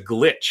 It was a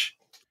glitch.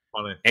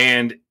 Funny.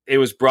 And it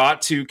was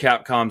brought to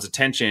Capcom's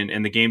attention,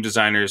 and the game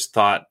designers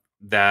thought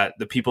that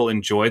the people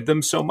enjoyed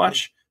them so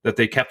much that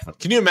they kept them.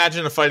 Can you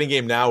imagine a fighting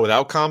game now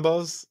without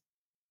combos?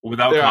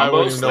 Without combos? I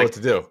wouldn't even know what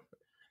to do.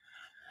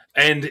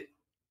 And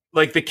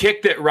like the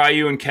kick that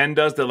Ryu and Ken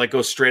does that like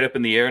goes straight up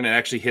in the air and it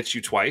actually hits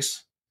you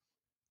twice.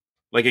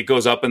 Like it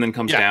goes up and then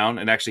comes down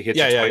and actually hits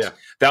you twice. Yeah.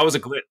 That was a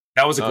glitch.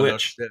 That was a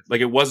glitch. No,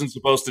 like it wasn't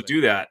supposed to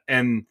do that.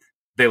 And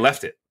they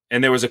left it.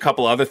 And there was a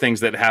couple other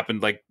things that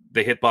happened. Like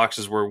the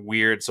hitboxes were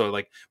weird. So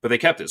like, but they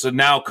kept it. So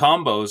now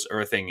combos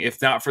are a thing.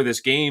 If not for this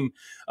game,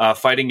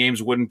 fighting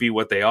games wouldn't be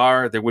what they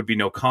are. There would be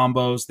no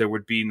combos. There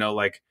would be no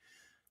like,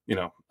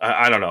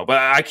 I don't know, but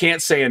I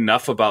can't say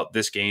enough about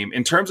this game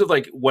in terms of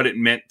like what it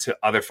meant to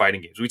other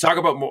fighting games. We talk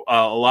about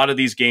a lot of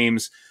these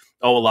games,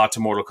 a lot to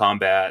Mortal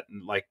Kombat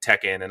and like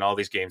Tekken and all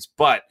these games,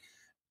 but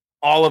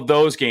all of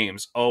those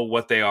games owe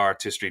what they are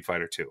to Street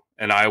Fighter 2.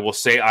 And I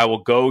will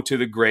go to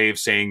the grave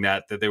saying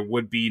that there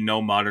would be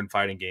no modern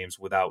fighting games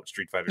without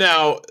Street Fighter 2.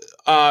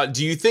 Now,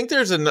 do you think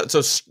there's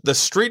the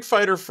Street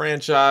Fighter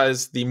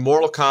franchise, the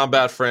Mortal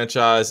Kombat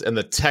franchise, and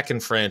the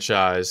Tekken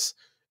franchise?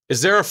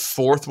 Is there a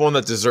fourth one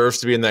that deserves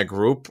to be in that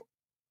group,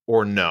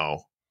 or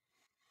no?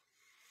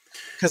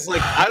 Because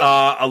like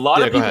a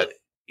lot of people,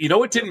 you know,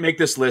 what didn't make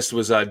this list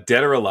was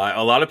Dead or Alive.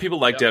 A lot of people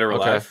like Dead or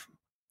Alive.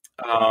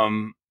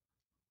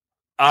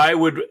 I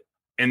would,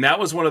 and that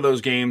was one of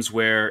those games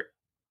where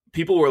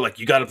people were like,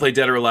 "You got to play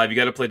Dead or Alive. You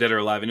got to play Dead or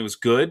Alive," and it was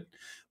good.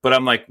 But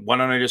I'm like, why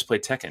don't I just play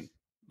Tekken?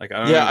 Like,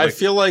 I don't know, I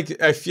feel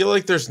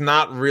like there's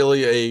not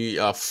really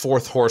a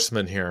fourth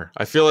horseman here.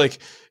 I feel like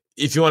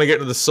if you want to get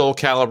into the Soul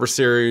Calibur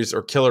series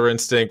or Killer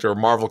Instinct or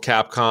Marvel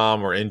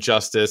Capcom or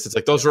Injustice, it's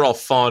like those are all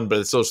fun, but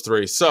it's those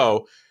three.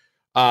 So,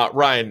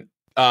 Ryan,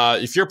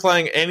 if you're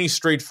playing any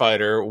Street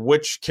Fighter,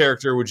 which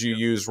character would you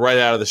use right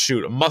out of the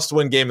chute? A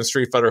must-win game in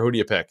Street Fighter. Who do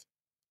you pick?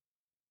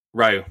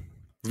 Ryu.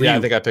 Yeah,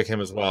 I think I pick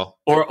him as well.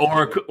 Or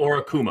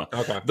Akuma.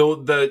 Okay.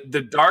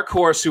 The dark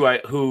horse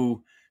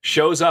who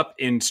shows up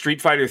in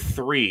Street Fighter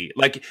 3.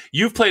 Like,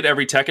 you've played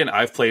every Tekken,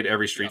 I've played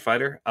every Street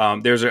Fighter.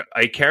 There's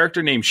a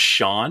character named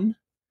Sean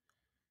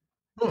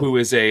who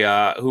is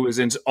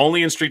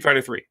only in Street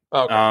Fighter 3.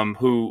 Okay.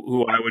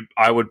 Who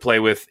I would play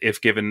with if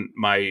given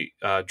my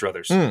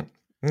druthers.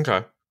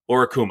 Okay.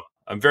 Or Akuma.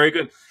 I'm very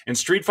good. In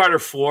Street Fighter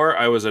 4,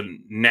 I was a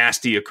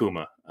nasty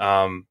Akuma.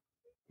 Or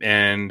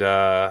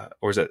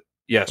is it?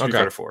 Yeah, Street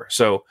Fighter 4.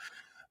 So,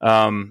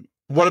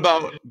 what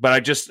about? But I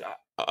just.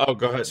 Oh,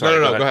 go ahead. Sorry,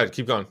 No. Go ahead.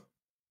 Keep going.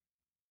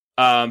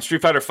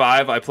 Street Fighter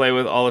 5, I play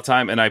with all the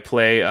time, and I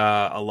play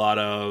a lot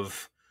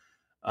of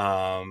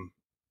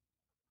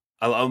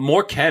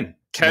more Ken.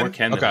 More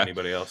Ken than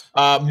anybody else.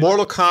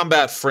 Mortal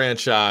Kombat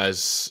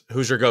franchise.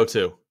 Who's your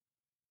go-to?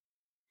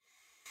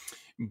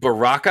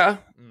 Baraka,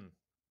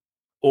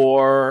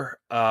 or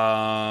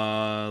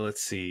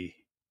let's see,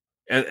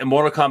 and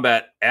Mortal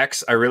Kombat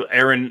X.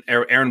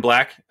 Aaron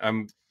Black.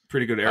 I'm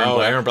pretty good at Aaron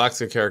Black. Aaron Black's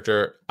a good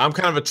character. I'm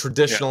kind of a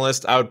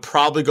traditionalist. Yeah. I would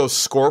probably go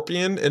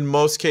Scorpion in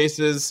most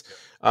cases.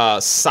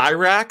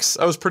 Cyrax,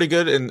 I was pretty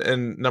good in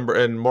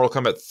Mortal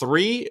Kombat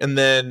 3, and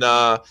then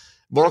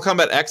Mortal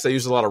Kombat X, I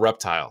used a lot of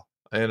Reptile.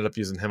 I ended up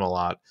using him a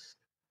lot.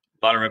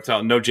 A lot of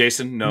Reptile. No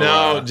Jason.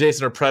 No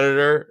Jason or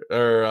Predator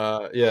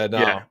or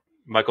Yeah,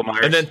 Michael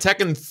Myers. And then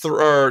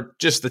or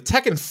just the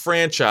Tekken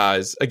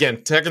franchise. Again,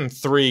 Tekken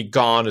 3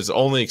 Gone is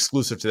only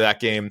exclusive to that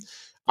game.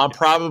 I'm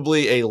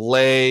probably a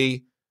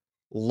Lei,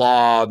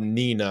 Law,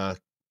 Nina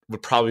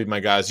would probably be my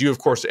guys. You, of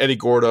course, Eddie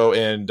Gordo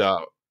and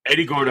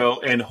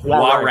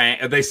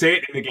Hua-Rang. They say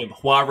it in the game.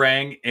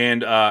 Hua-Rang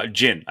and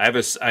Jin. I have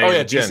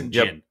Jin.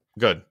 Yep.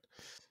 Good.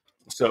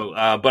 So,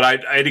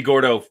 but Eddie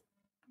Gordo.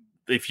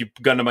 If you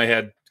gun to my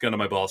head, gun to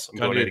my balls. I'm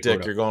going Eddie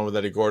Gordo. You're going with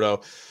Eddie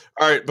Gordo.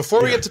 All right.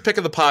 Before we get to pick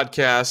of the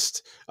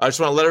podcast, I just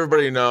want to let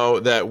everybody know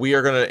that we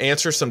are going to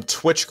answer some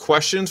Twitch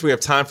questions. We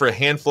have time for a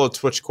handful of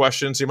Twitch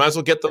questions. You might as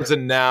well get those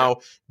in now.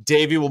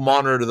 Davey will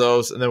monitor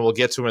those, and then we'll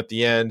get to them at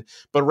the end.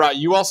 But, Rot,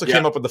 you also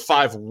came up with the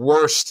 5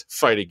 worst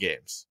fighting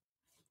games.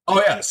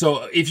 Oh, yeah.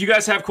 So if you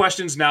guys have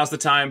questions, now's the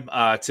time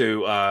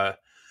to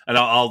and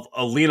I'll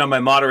lean on my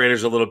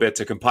moderators a little bit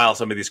to compile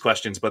some of these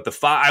questions. But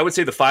I would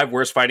say the 5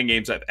 worst fighting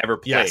games I've ever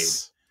played.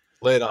 Yes.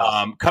 Lay it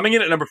off. Coming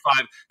in at number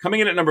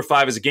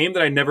 5 is a game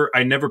that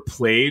I never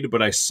played,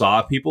 but I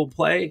saw people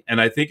play,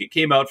 and I think it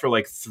came out for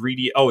like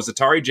 3D. Oh, it was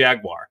Atari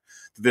Jaguar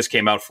that this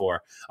came out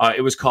for.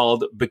 It was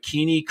called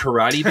Bikini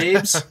Karate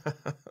Babes.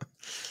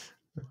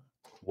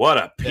 What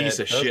a piece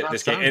of shit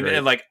this game,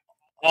 and like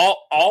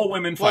all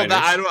women fighters.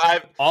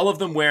 All of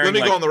them wearing. Let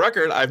me go on the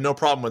record. I have no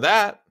problem with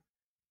that.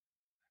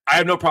 I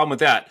have no problem with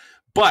that,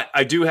 but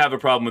I do have a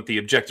problem with the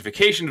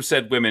objectification of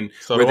said women,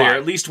 where they're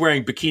at least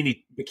wearing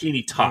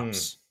bikini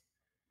tops.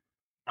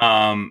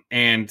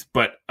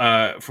 But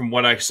from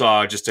what I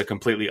saw, just a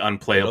completely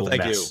unplayable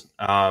mess.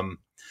 Coming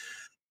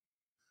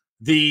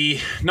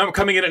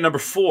in at number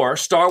 4,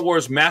 Star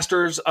Wars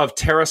Masters of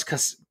Terras. I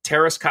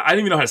don't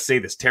even know how to say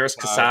this. Terras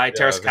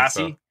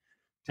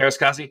Kasi.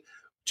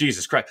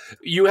 Jesus Christ!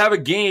 You have a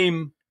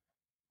game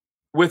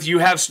you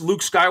have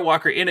Luke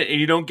Skywalker in it, and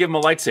you don't give him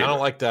a lightsaber. I don't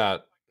like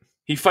that.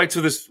 He fights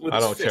with his. I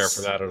don't care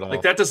for that at all.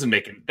 Like that doesn't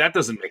make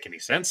any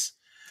sense.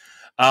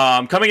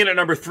 Coming in at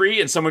number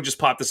 3, and someone just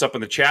popped this up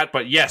in the chat,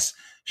 but yes,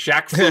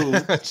 Shaq Fu.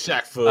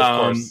 Shaq Fu,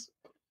 of course.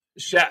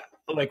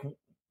 Like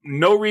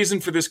no reason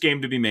for this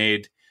game to be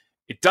made.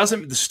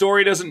 The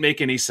story doesn't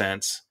make any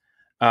sense.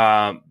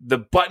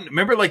 The button,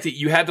 remember, like that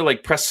you had to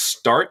like press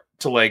start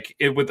to like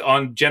it with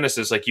on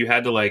Genesis, like you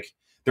had to like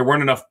there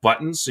weren't enough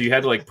buttons, so you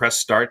had to like press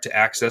start to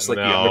access like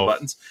the other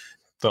buttons.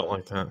 Don't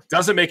like that.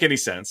 Doesn't make any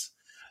sense.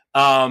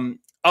 We'll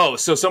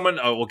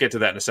get to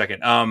that in a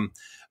second.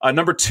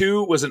 Number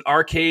 2 was an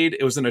arcade.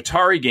 It was an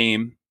Atari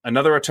game,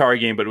 another Atari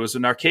game, but it was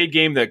an arcade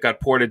game that got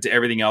ported to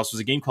everything else. It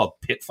was a game called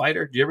Pit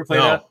Fighter. Did you ever play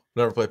that?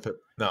 Never played Pit.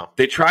 No.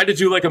 They tried to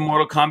do like a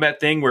Mortal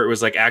Kombat thing where it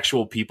was like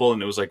actual people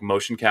and it was like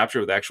motion capture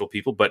with actual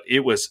people, but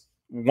it was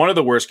one of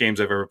the worst games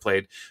I've ever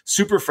played.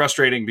 Super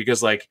frustrating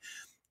because like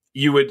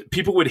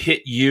people would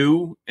hit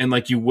you and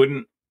like it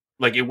wouldn't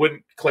like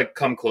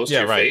come close to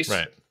your face.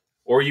 Right.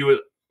 Or you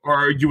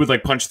would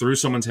like punch through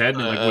someone's head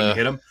and like wouldn't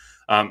hit them.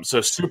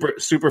 So super,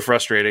 super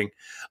frustrating.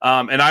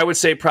 And I would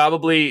say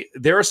probably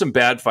there are some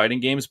bad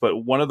fighting games,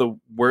 but one of the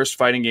worst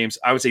fighting games,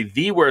 I would say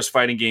the worst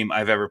fighting game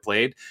I've ever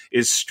played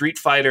is Street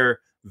Fighter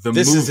the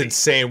movie. This is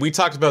insane. We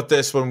talked about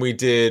this when we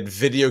did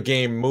video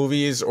game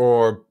movies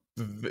or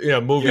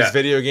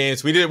video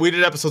games. We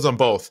did episodes on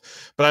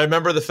both. But I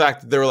remember the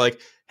fact that they were like,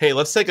 hey,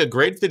 let's take a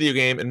great video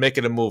game and make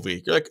it a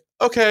movie. You're like,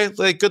 okay,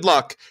 like good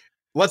luck.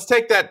 Let's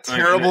take that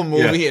terrible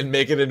movie and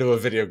make it into a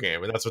video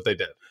game. And that's what they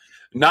did.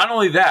 Not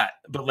only that,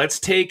 but let's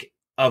take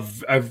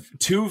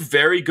 2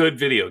 very good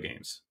video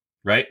games,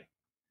 right?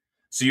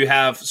 So you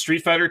have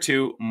Street Fighter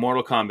 2,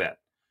 Mortal Kombat.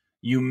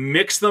 You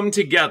mix them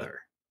together.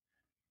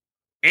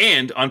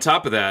 And on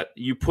top of that,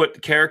 you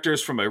put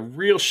characters from a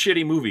real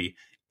shitty movie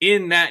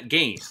in that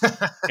game.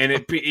 And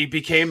it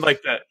became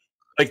like the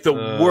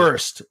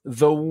worst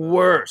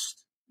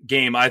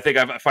game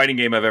fighting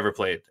game I've ever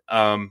played.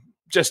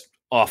 Just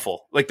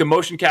awful. Like the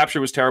motion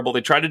capture was terrible. They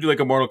tried to do like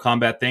a Mortal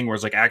Kombat thing where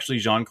it's like actually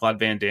Jean-Claude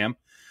Van Damme.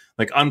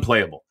 Like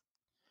unplayable.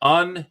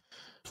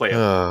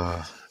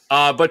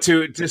 But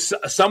to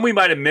some we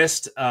might have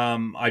missed,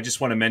 I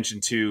just want to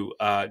mention too,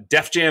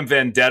 Def Jam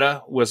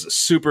Vendetta was a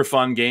super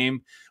fun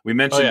game. We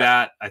mentioned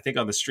that, I think,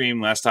 on the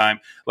stream last time,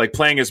 like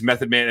playing as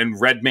Method Man and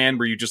Redman,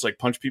 where you just like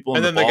punch people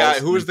in the balls. And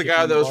then who was the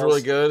guy that was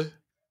really good?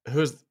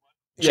 Who's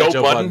Joe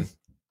Budden.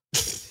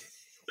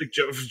 Like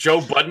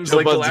Joe Budden's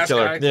like Budden's the last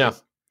killer. Guy. Yeah.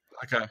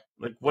 Okay.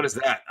 Like, what is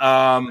that?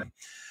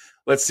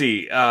 Let's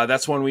see.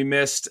 That's one we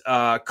missed.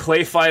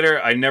 Clay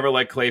Fighter. I never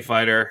liked Clay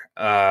Fighter.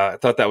 I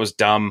thought that was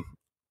dumb.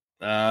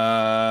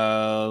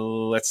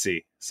 Let's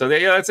see. So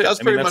that's it. That's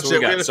pretty much it.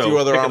 We had a few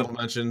other honorable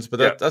mentions,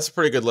 but that's a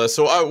pretty good list.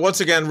 So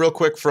once again, real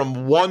quick,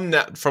 from 1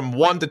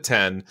 to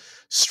 10,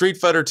 Street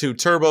Fighter 2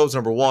 Turbo's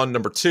number 1,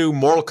 number 2,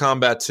 Mortal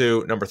Kombat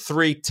 2, number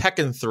 3,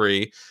 Tekken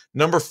 3,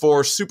 number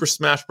 4, Super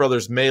Smash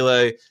Bros.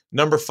 Melee,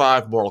 number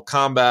 5, Mortal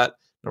Kombat,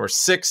 number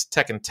 6,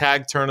 Tekken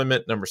Tag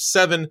Tournament, number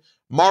 7,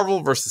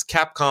 Marvel vs.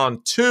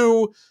 Capcom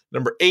 2,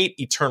 number 8,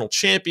 Eternal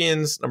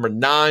Champions, number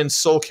 9,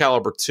 Soul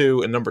Calibur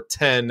 2, and number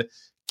 10,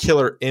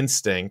 Killer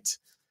Instinct.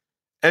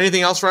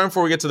 Anything else, Ryan,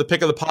 before we get to the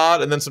pick of the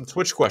pod and then some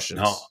Twitch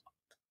questions? No.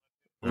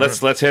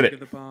 Let's hit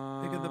it.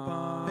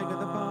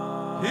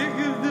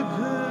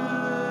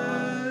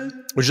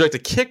 Would you like to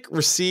kick,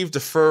 receive,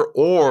 defer,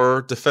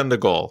 or defend a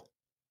goal?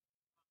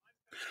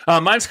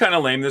 Mine's kind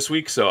of lame this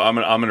week, so I'm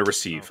gonna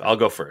receive. I'll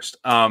go first.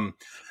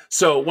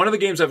 So one of the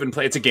games I've been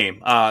playing, it's a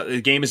game.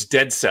 The game is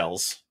Dead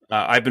Cells.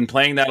 I've been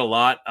playing that a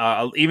lot,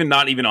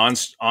 not even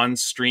on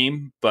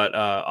stream, but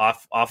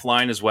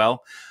offline as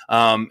well.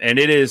 And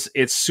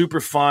it's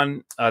super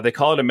fun. They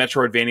call it a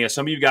Metroidvania.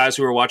 Some of you guys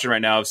who are watching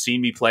right now have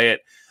seen me play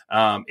it.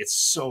 It's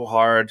so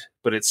hard,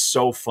 but it's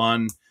so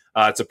fun.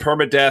 It's a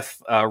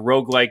permadeath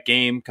roguelike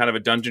game, kind of a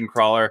dungeon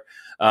crawler.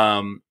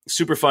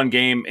 Super fun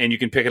game, and you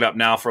can pick it up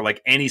now for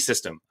like any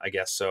system, I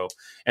guess. So,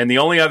 and the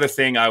only other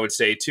thing I would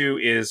say too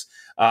is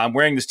I'm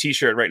wearing this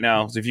T-shirt right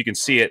now. So if you can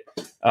see it,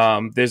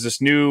 there's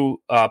this new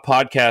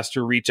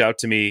podcaster reach out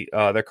to me.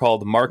 They're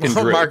called Mark and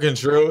Drew. Mark and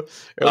Drew.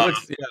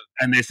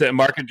 And they said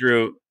Mark and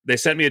Drew. They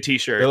sent me a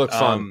T-shirt. They look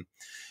fun.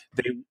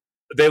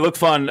 They look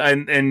fun,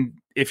 and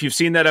if you've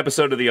seen that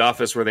episode of The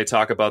Office where they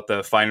talk about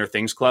the Finer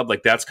Things Club,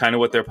 like that's kind of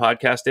what their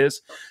podcast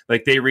is.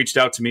 Like they reached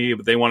out to me,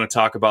 but they want to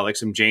talk about like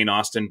some Jane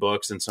Austen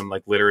books and some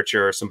like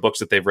literature or some books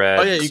that they've read.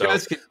 Oh yeah, you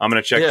guys can, I'm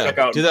gonna check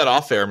out. Do that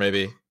off air,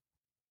 maybe.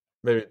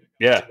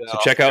 Yeah. So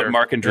check out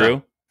Mark and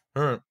Drew.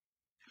 Yeah. All right.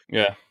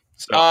 Yeah.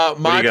 So,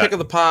 my pick of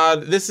the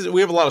pod.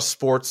 We have a lot of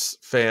sports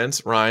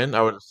fans, Ryan.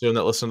 I would assume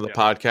that listen to the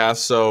podcast.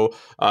 So,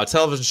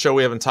 television show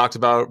we haven't talked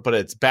about, but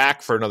it's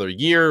back for another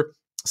year.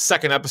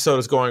 Second episode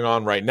is going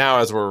on right now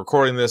as we're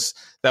recording this.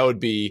 That would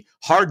be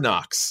Hard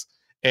Knocks,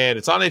 and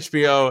it's on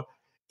HBO.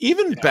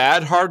 Even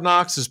bad Hard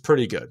Knocks is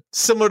pretty good.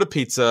 Similar to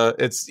Pizza.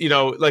 It's,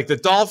 like the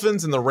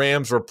Dolphins and the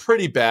Rams were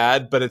pretty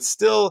bad, but it's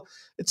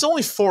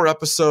only 4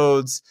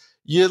 episodes.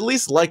 You at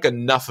least like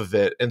enough of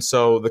it. And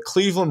so the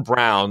Cleveland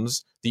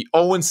Browns, the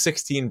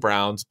 0-16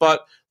 Browns,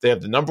 but they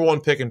have the number 1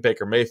 pick in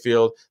Baker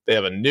Mayfield. They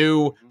have a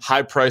new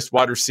high-priced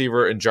wide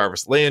receiver in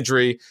Jarvis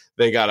Landry.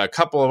 They got a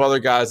couple of other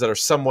guys that are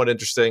somewhat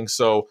interesting.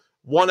 So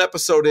 1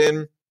 episode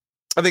in,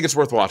 I think it's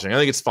worth watching. I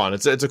think it's fun.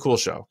 It's a cool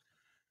show.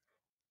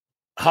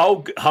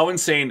 How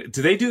insane.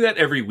 Do they do that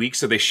every week?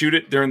 So they shoot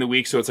it during the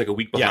week, so it's like a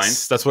week behind?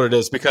 Yes, that's what it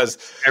is, because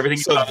everything.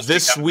 So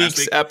this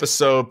week's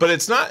episode, but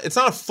it's not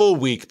a full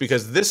week,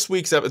 because this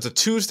week's episode, it's a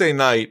Tuesday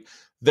night.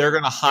 They're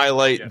going to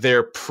highlight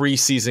their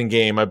preseason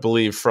game, I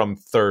believe, from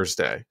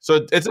Thursday.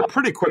 So it's a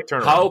pretty quick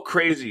turnaround. How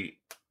crazy.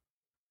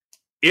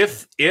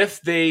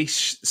 If they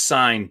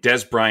sign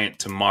Des Bryant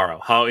tomorrow,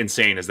 how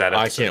insane is that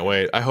episode? I can't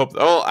wait. I hope.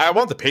 Oh, I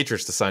want the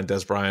Patriots to sign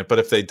Des Bryant, but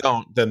if they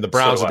don't, then the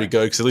Browns will be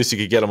good, because at least you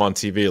could get them on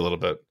TV a little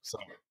bit. So.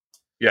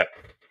 Yeah.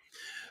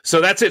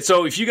 So that's it.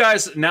 So if you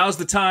guys, now's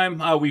the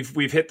time.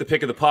 We've hit the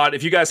pick of the pod.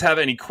 If you guys have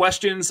any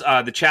questions,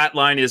 the chat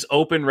line is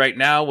open right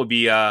now. We'll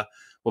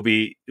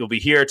be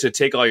here to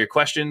take all your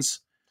questions.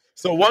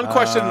 So one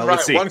question, I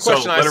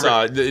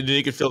saw.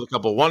 You can field a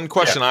couple. One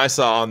question I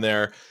saw on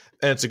there,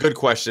 and it's a good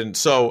question.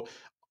 So.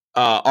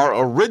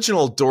 Our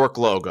original Dork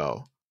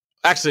logo.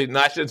 Actually,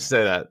 no, I shouldn't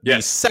say that. Yes.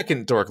 The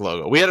second Dork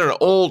logo. We had an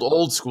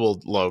old school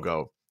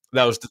logo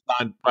that was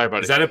designed by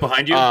everybody. Is that it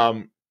behind you?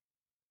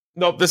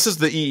 No, this is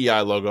the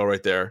EEI logo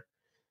right there.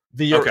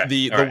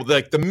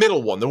 The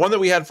middle one, the one that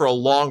we had for a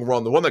long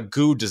run, the one that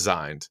Goo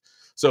designed.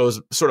 So it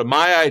was sort of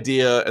my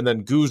idea, and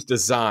then Goo's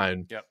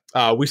design.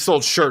 Yep. We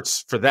sold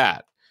shirts for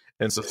that,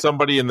 and so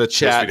somebody in the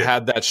chat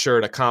had that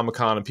shirt at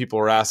Comic-Con, and people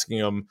were asking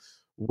them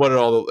what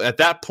at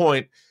that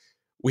point.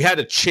 We had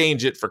to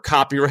change it for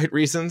copyright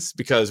reasons,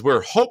 because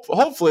we're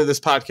hopefully this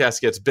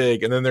podcast gets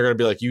big, and then they're going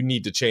to be like, you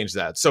need to change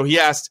that. So he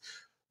asked,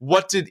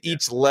 what did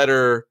each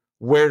letter,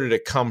 where did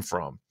it come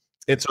from?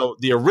 And so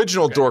the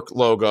original Dork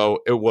logo,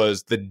 it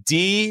was the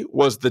D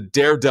was the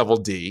Daredevil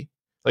D.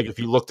 Like if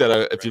you looked at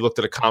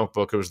a comic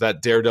book, it was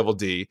that Daredevil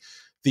D.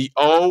 The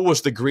O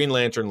was the Green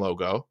Lantern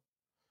logo.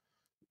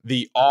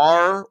 The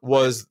R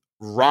was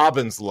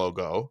Robin's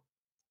logo.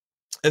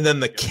 And then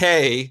the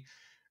K,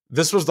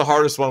 this was the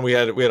hardest one. We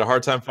had a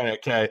hard time finding a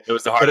K. It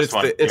was the hardest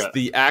one. It's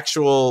the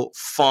actual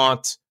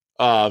font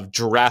of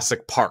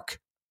Jurassic Park.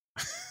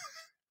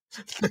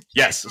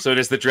 Yes, so it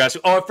is the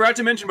Jurassic. Oh, I forgot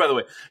to mention, by the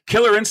way,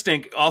 Killer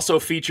Instinct also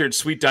featured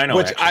Sweet Dino,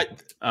 Which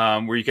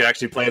where you could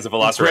actually play as a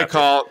Velociraptor. Great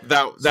call.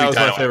 That was my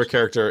Dino favorite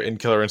character in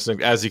Killer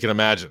Instinct, as you can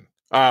imagine.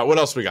 What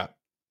else we got?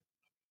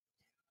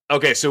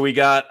 Okay, so we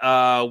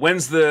got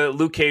when's the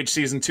Luke Cage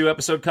season 2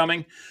 episode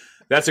coming?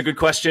 That's a good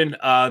question.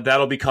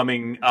 That'll be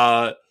coming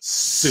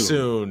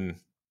soon.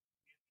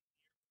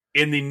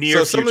 In the near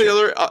future. So some of the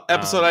other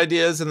episode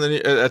ideas, and then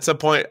at some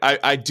point,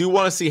 I do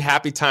want to see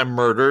Happy Time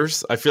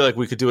Murders. I feel like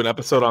we could do an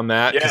episode on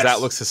that because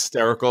that looks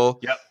hysterical.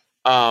 Yep.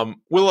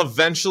 We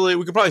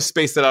could probably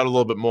space that out a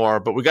little bit more,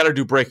 but we got to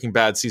do Breaking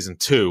Bad season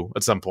 2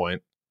 at some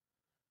point.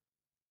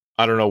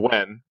 I don't know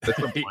when. At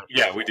some point.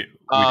 Yeah, we do.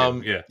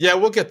 Yeah,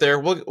 we'll get there.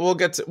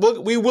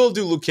 We will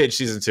do Luke Cage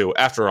season 2.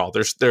 After all,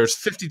 there's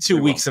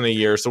 52 weeks in a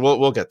year, so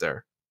we'll get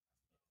there.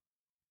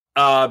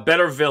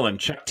 Better villain,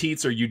 Chuck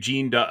Teets or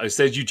Eugene? It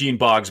says Eugene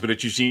Boggs, but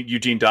it's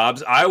Eugene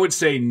Dobbs. I would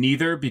say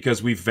neither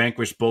because we've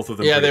vanquished both of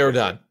them. Yeah, they were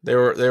done. They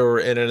were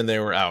in it and they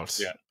were out.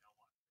 Yeah.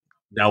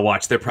 Now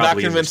watch, they're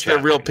probably not convinced they're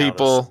real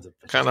people.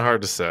 Kind of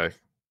hard to say.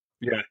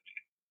 Yeah,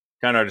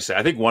 kind of hard to say.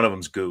 I think one of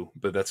them's Goo,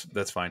 but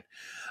that's fine.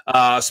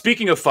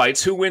 Speaking of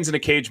fights, who wins in a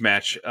cage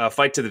match?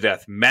 Fight to the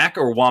death, Mac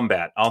or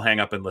Wombat? I'll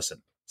hang up and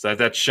listen. So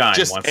that's Shine.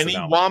 Just wants any to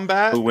know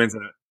wombat? Who wins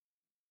in it?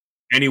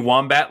 Any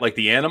wombat, like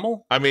the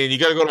animal? I mean, you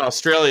got to go to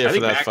Australia for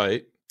that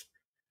fight.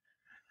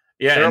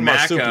 Yeah, they're and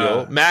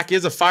marsupial. Mac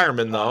is a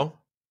fireman, though.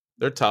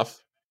 They're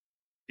tough.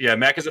 Yeah,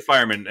 Mac is a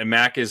fireman, and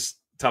Mac is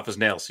tough as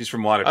nails. He's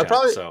from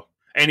Watertown, so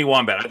any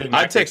wombat. I think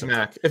I'd take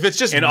Mac. If it's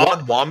just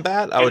one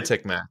wombat, I would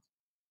take Mac.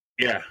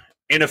 Yeah.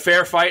 In a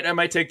fair fight, I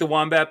might take the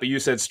wombat, but you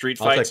said street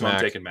fight, so I'm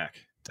taking Mac.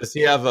 Does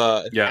he have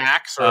an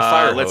axe or a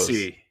fire hose? Let's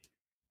see.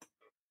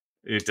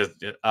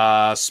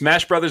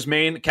 Smash Brothers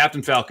main,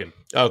 Captain Falcon.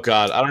 Oh,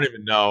 God. I don't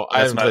even know. I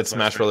haven't played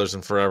Smash Brothers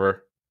in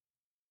forever.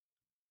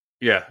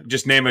 Yeah,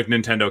 just name a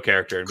Nintendo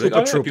character. And Koopa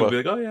Troopa. People be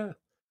like, oh, yeah.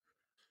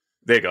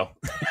 There you go.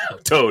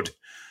 Toad.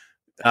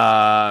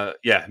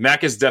 Yeah,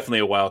 Mac is definitely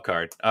a wild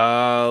card.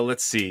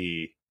 Let's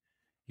see.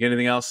 You got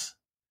anything else?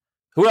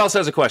 Who else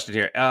has a question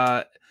here?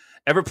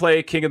 Ever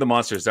play King of the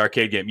Monsters, the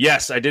arcade game?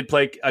 Yes, I did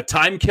play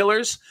Time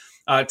Killers.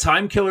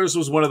 Time Killers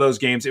was one of those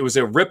games. It was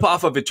a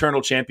ripoff of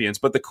Eternal Champions.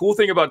 But the cool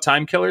thing about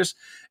Time Killers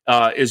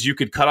is you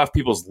could cut off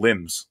people's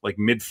limbs like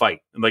mid-fight.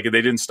 Like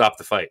they didn't stop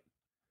the fight.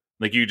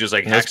 Like you just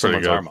hack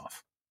someone's arm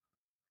off.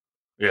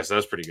 Yes, that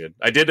was pretty good.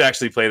 I did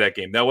actually play that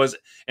game. That was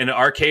an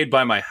arcade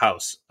by my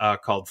house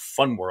called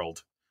Fun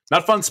World.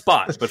 Not Fun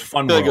Spot, but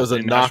Fun World. I feel like it was a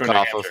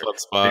knockoff of Fun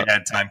Spot. They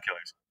had Time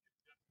Killers.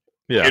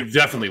 Yeah, it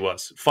definitely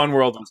was. Fun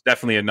World was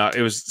definitely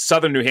it was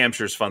Southern New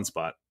Hampshire's Fun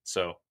Spot.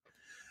 So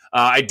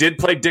I did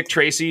play Dick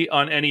Tracy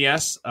on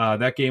NES.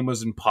 That game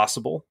was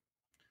impossible.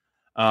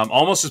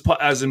 Almost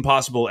as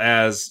impossible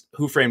as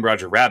Who Framed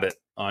Roger Rabbit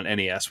on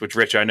NES, which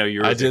Rich, I know you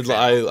were. I did.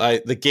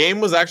 The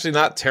game was actually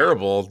not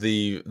terrible.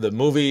 The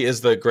movie is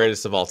the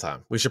greatest of all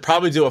time. We should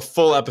probably do a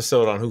full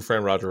episode on Who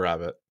Framed Roger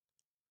Rabbit.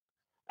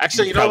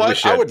 Actually, you know what?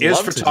 Should. I would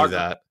love to do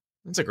that.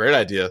 That's a great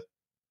idea.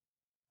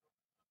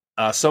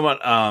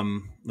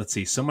 Let's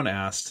see. Someone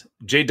asked.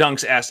 Jay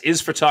Dunks asked,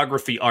 "Is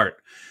photography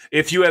art?"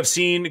 If you have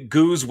seen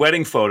Goo's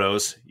wedding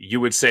photos, you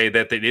would say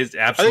that it is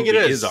absolutely I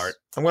think it is art.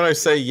 I'm going to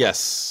say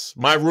yes.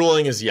 My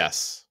ruling is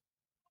yes.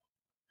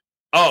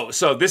 Oh,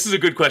 so this is a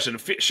good question.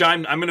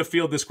 Shine, I'm going to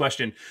field this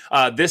question.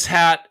 This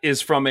hat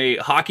is from a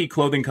hockey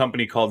clothing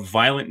company called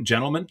Violent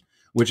Gentleman,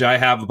 which I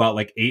have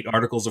about 8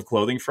 articles of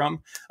clothing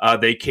from.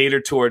 They cater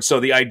towards, so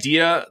the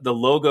idea, the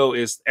logo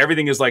is,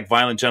 everything is like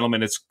Violent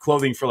Gentleman. It's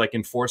clothing for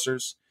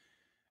enforcers.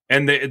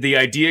 And the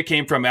idea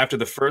came from after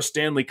the first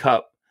Stanley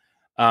Cup,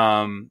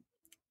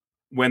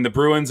 when the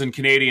Bruins and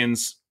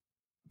Canadiens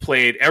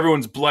played,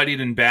 everyone's bloodied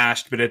and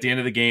bashed, but at the end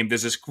of the game,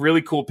 there's this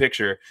really cool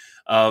picture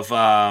of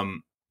a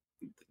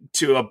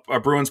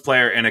Bruins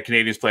player and a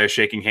Canadiens player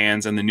shaking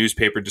hands, and the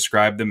newspaper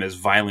described them as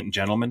violent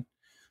gentlemen.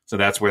 So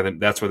that's where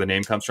the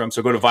name comes from.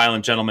 So go to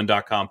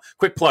violentgentleman.com.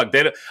 Quick plug.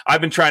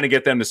 I've been trying to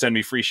get them to send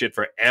me free shit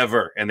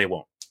forever, and they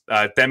won't.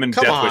 Them and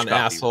Come Death on, Wish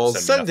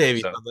assholes. Send Davey.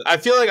 So. I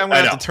feel like I'm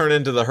going to have to turn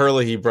into the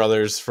Hurley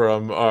brothers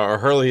from, or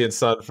Hurley and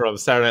Son from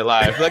Saturday Night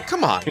Live.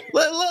 Come on.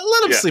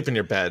 Let him sleep in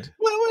your bed.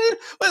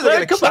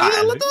 Let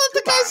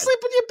the guy sleep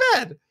in your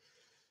bed.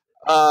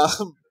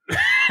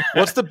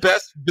 What's the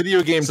best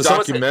video game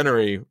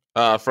documentary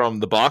from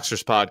the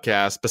Boxers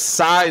podcast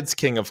besides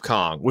King of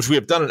Kong, which we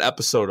have done an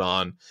episode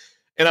on?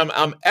 And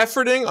I'm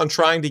efforting on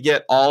trying to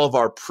get all of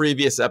our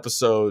previous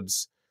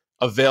episodes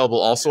available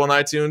also on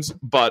iTunes.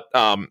 But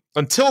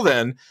until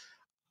then,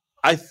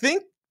 I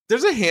think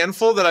there's a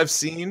handful that I've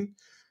seen.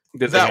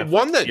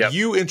 One that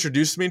you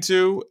introduced me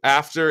to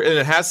after, and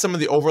it has some of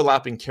the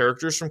overlapping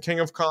characters from King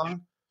of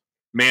Kong.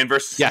 Man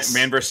versus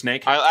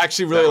Snake. I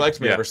actually really liked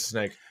Man versus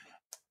Snake.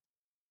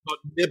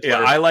 Yeah,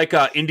 I like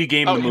Indie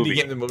Game the movie. Indie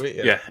Game the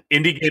movie. Yeah,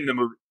 Indie Game the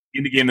movie.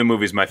 Indie Game the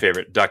movie is my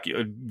favorite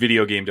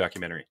video game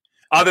documentary,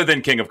 other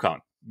than King of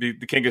Kong. The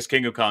King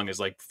of Kong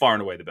is far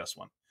and away the best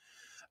one.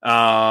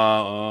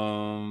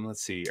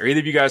 Let's see. Are either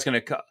of you guys going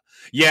to?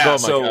 Yeah.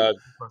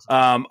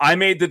 I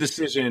made the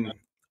decision.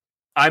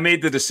 I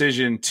made the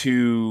decision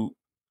to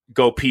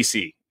go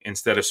PC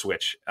instead of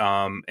Switch,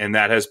 and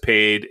that has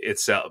paid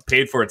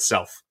for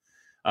itself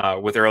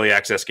with early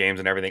access games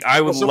and everything.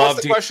 I would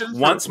love to.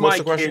 Once my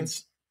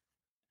kids,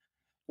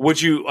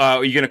 would you?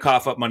 Are you going to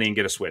cough up money and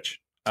get a Switch?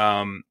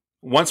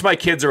 Once my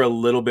kids are a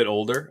little bit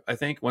older, I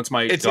think. Once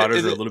my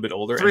daughters are a little bit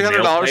older,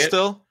 $300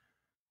 still.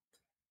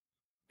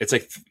 It's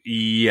like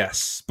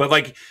yes, but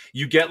like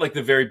you get like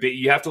the very big.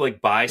 You have to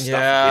like buy stuff.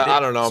 Yeah, with it. I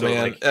don't know, So,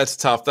 man. like, That's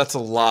tough. That's a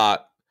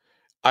lot.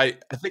 I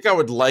think I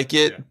would like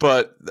it,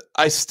 but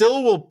I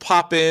still will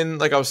pop in.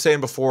 Like I was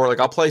saying before, like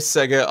I'll play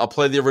Sega, I'll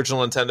play the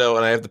original Nintendo,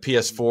 and I have the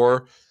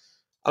PS4.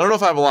 I don't know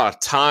if I have a lot of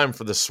time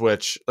for the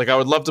Switch. Like I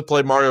would love to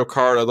play Mario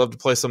Kart. I'd love to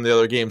play some of the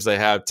other games they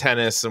have,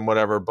 tennis and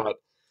whatever. But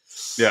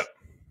yeah,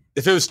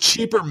 if it was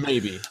cheaper,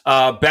 maybe.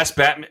 Best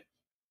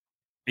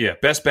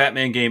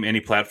Batman game, any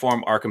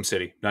platform, Arkham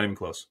City. Not even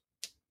close.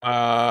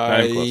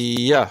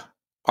 Yeah,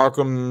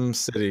 Arkham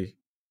City.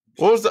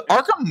 What was the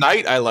Arkham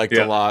Knight? I liked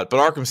a lot, but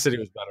Arkham City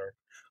was better.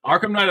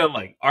 Arkham Knight, I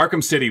like.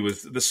 Arkham City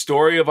was the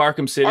story of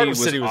Arkham City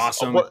was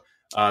awesome. The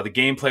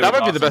gameplay that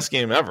was might be the best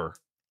game ever.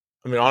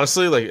 I mean,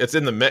 honestly, like it's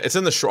on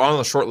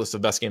the short list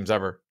of best games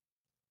ever.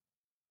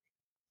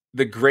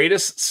 The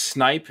greatest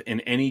snipe in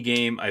any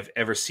game I've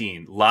ever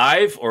seen,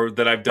 live or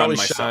that I've done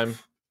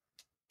myself.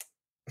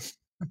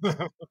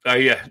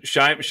 Yeah,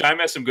 Shime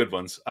has some good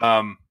ones.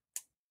 The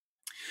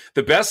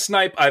best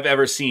snipe I've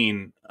ever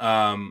seen,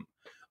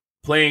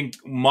 playing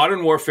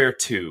Modern Warfare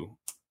 2.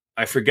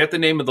 I forget the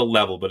name of the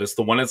level, but it's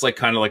the one that's like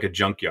kind of like a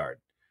junkyard.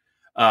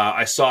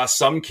 I saw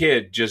some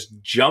kid just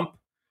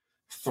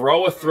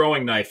throw a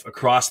throwing knife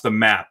across the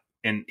map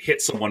and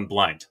hit someone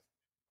blind.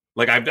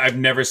 Like I've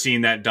never seen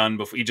that done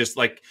before.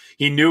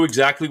 He knew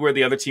exactly where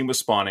the other team was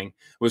spawning,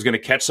 was going to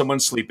catch someone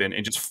sleeping,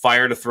 and just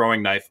fired a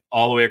throwing knife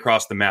all the way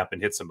across the map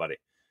and hit somebody.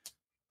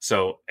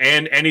 So,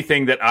 and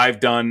anything that I've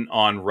done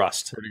on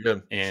Rust, pretty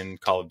good, in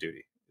Call of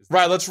Duty.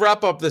 Right, let's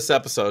wrap up this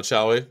episode,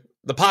 shall we?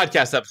 The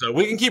podcast episode.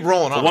 We can keep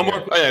rolling on. One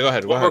more. Oh, yeah, go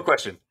ahead. One more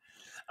question.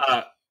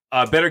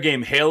 Better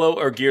game, Halo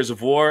or Gears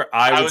of War?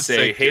 I would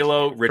say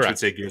Halo. Rich would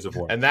say Gears of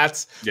War. And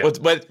that's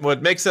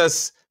what makes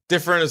us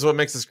different is what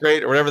makes us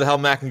great, or whatever the hell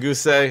Mac and Goose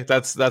say.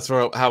 That's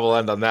how we'll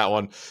end on that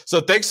one.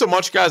 So thanks so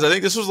much, guys. I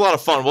think this was a lot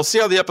of fun. We'll see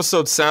how the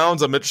episode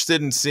sounds. I'm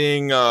interested in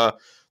seeing the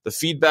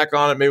feedback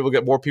on it. Maybe we'll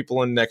get more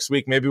people in next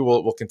week. Maybe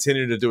we'll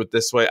continue to do it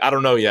this way. I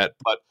don't know yet,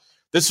 but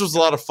this was a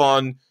lot of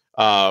fun.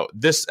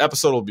 This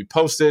episode will be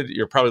posted.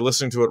 You're probably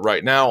listening to it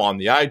right now on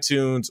the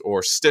iTunes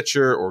or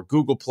Stitcher or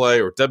Google Play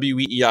or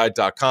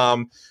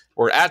weei.com.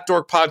 We're at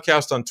Dork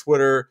Podcast on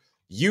Twitter,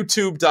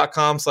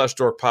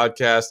 youtube.com/Dork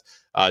Podcast.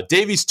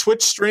 Davey's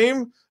Twitch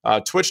stream,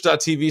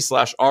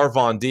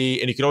 twitch.tv/RVonD.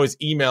 And you can always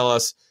email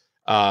us,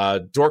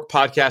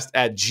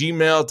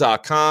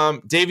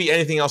 dorkpodcast@gmail.com. Davey,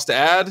 anything else to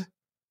add?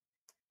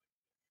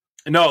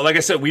 No, like I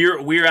said,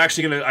 we're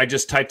actually going to, I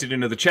just typed it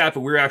into the chat,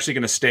 but we're actually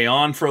going to stay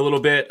on for a little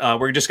bit.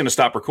 We're just going to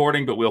stop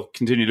recording, but we'll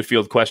continue to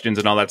field questions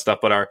and all that stuff.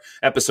 But our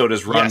episode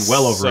has run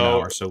well over an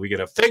hour, so we get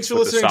a thanks for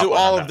listening to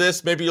all of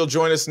this. Maybe you'll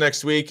join us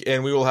next week,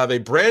 and we will have a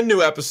brand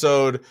new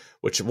episode,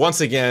 which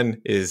once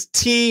again is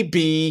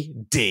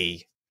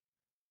TBD.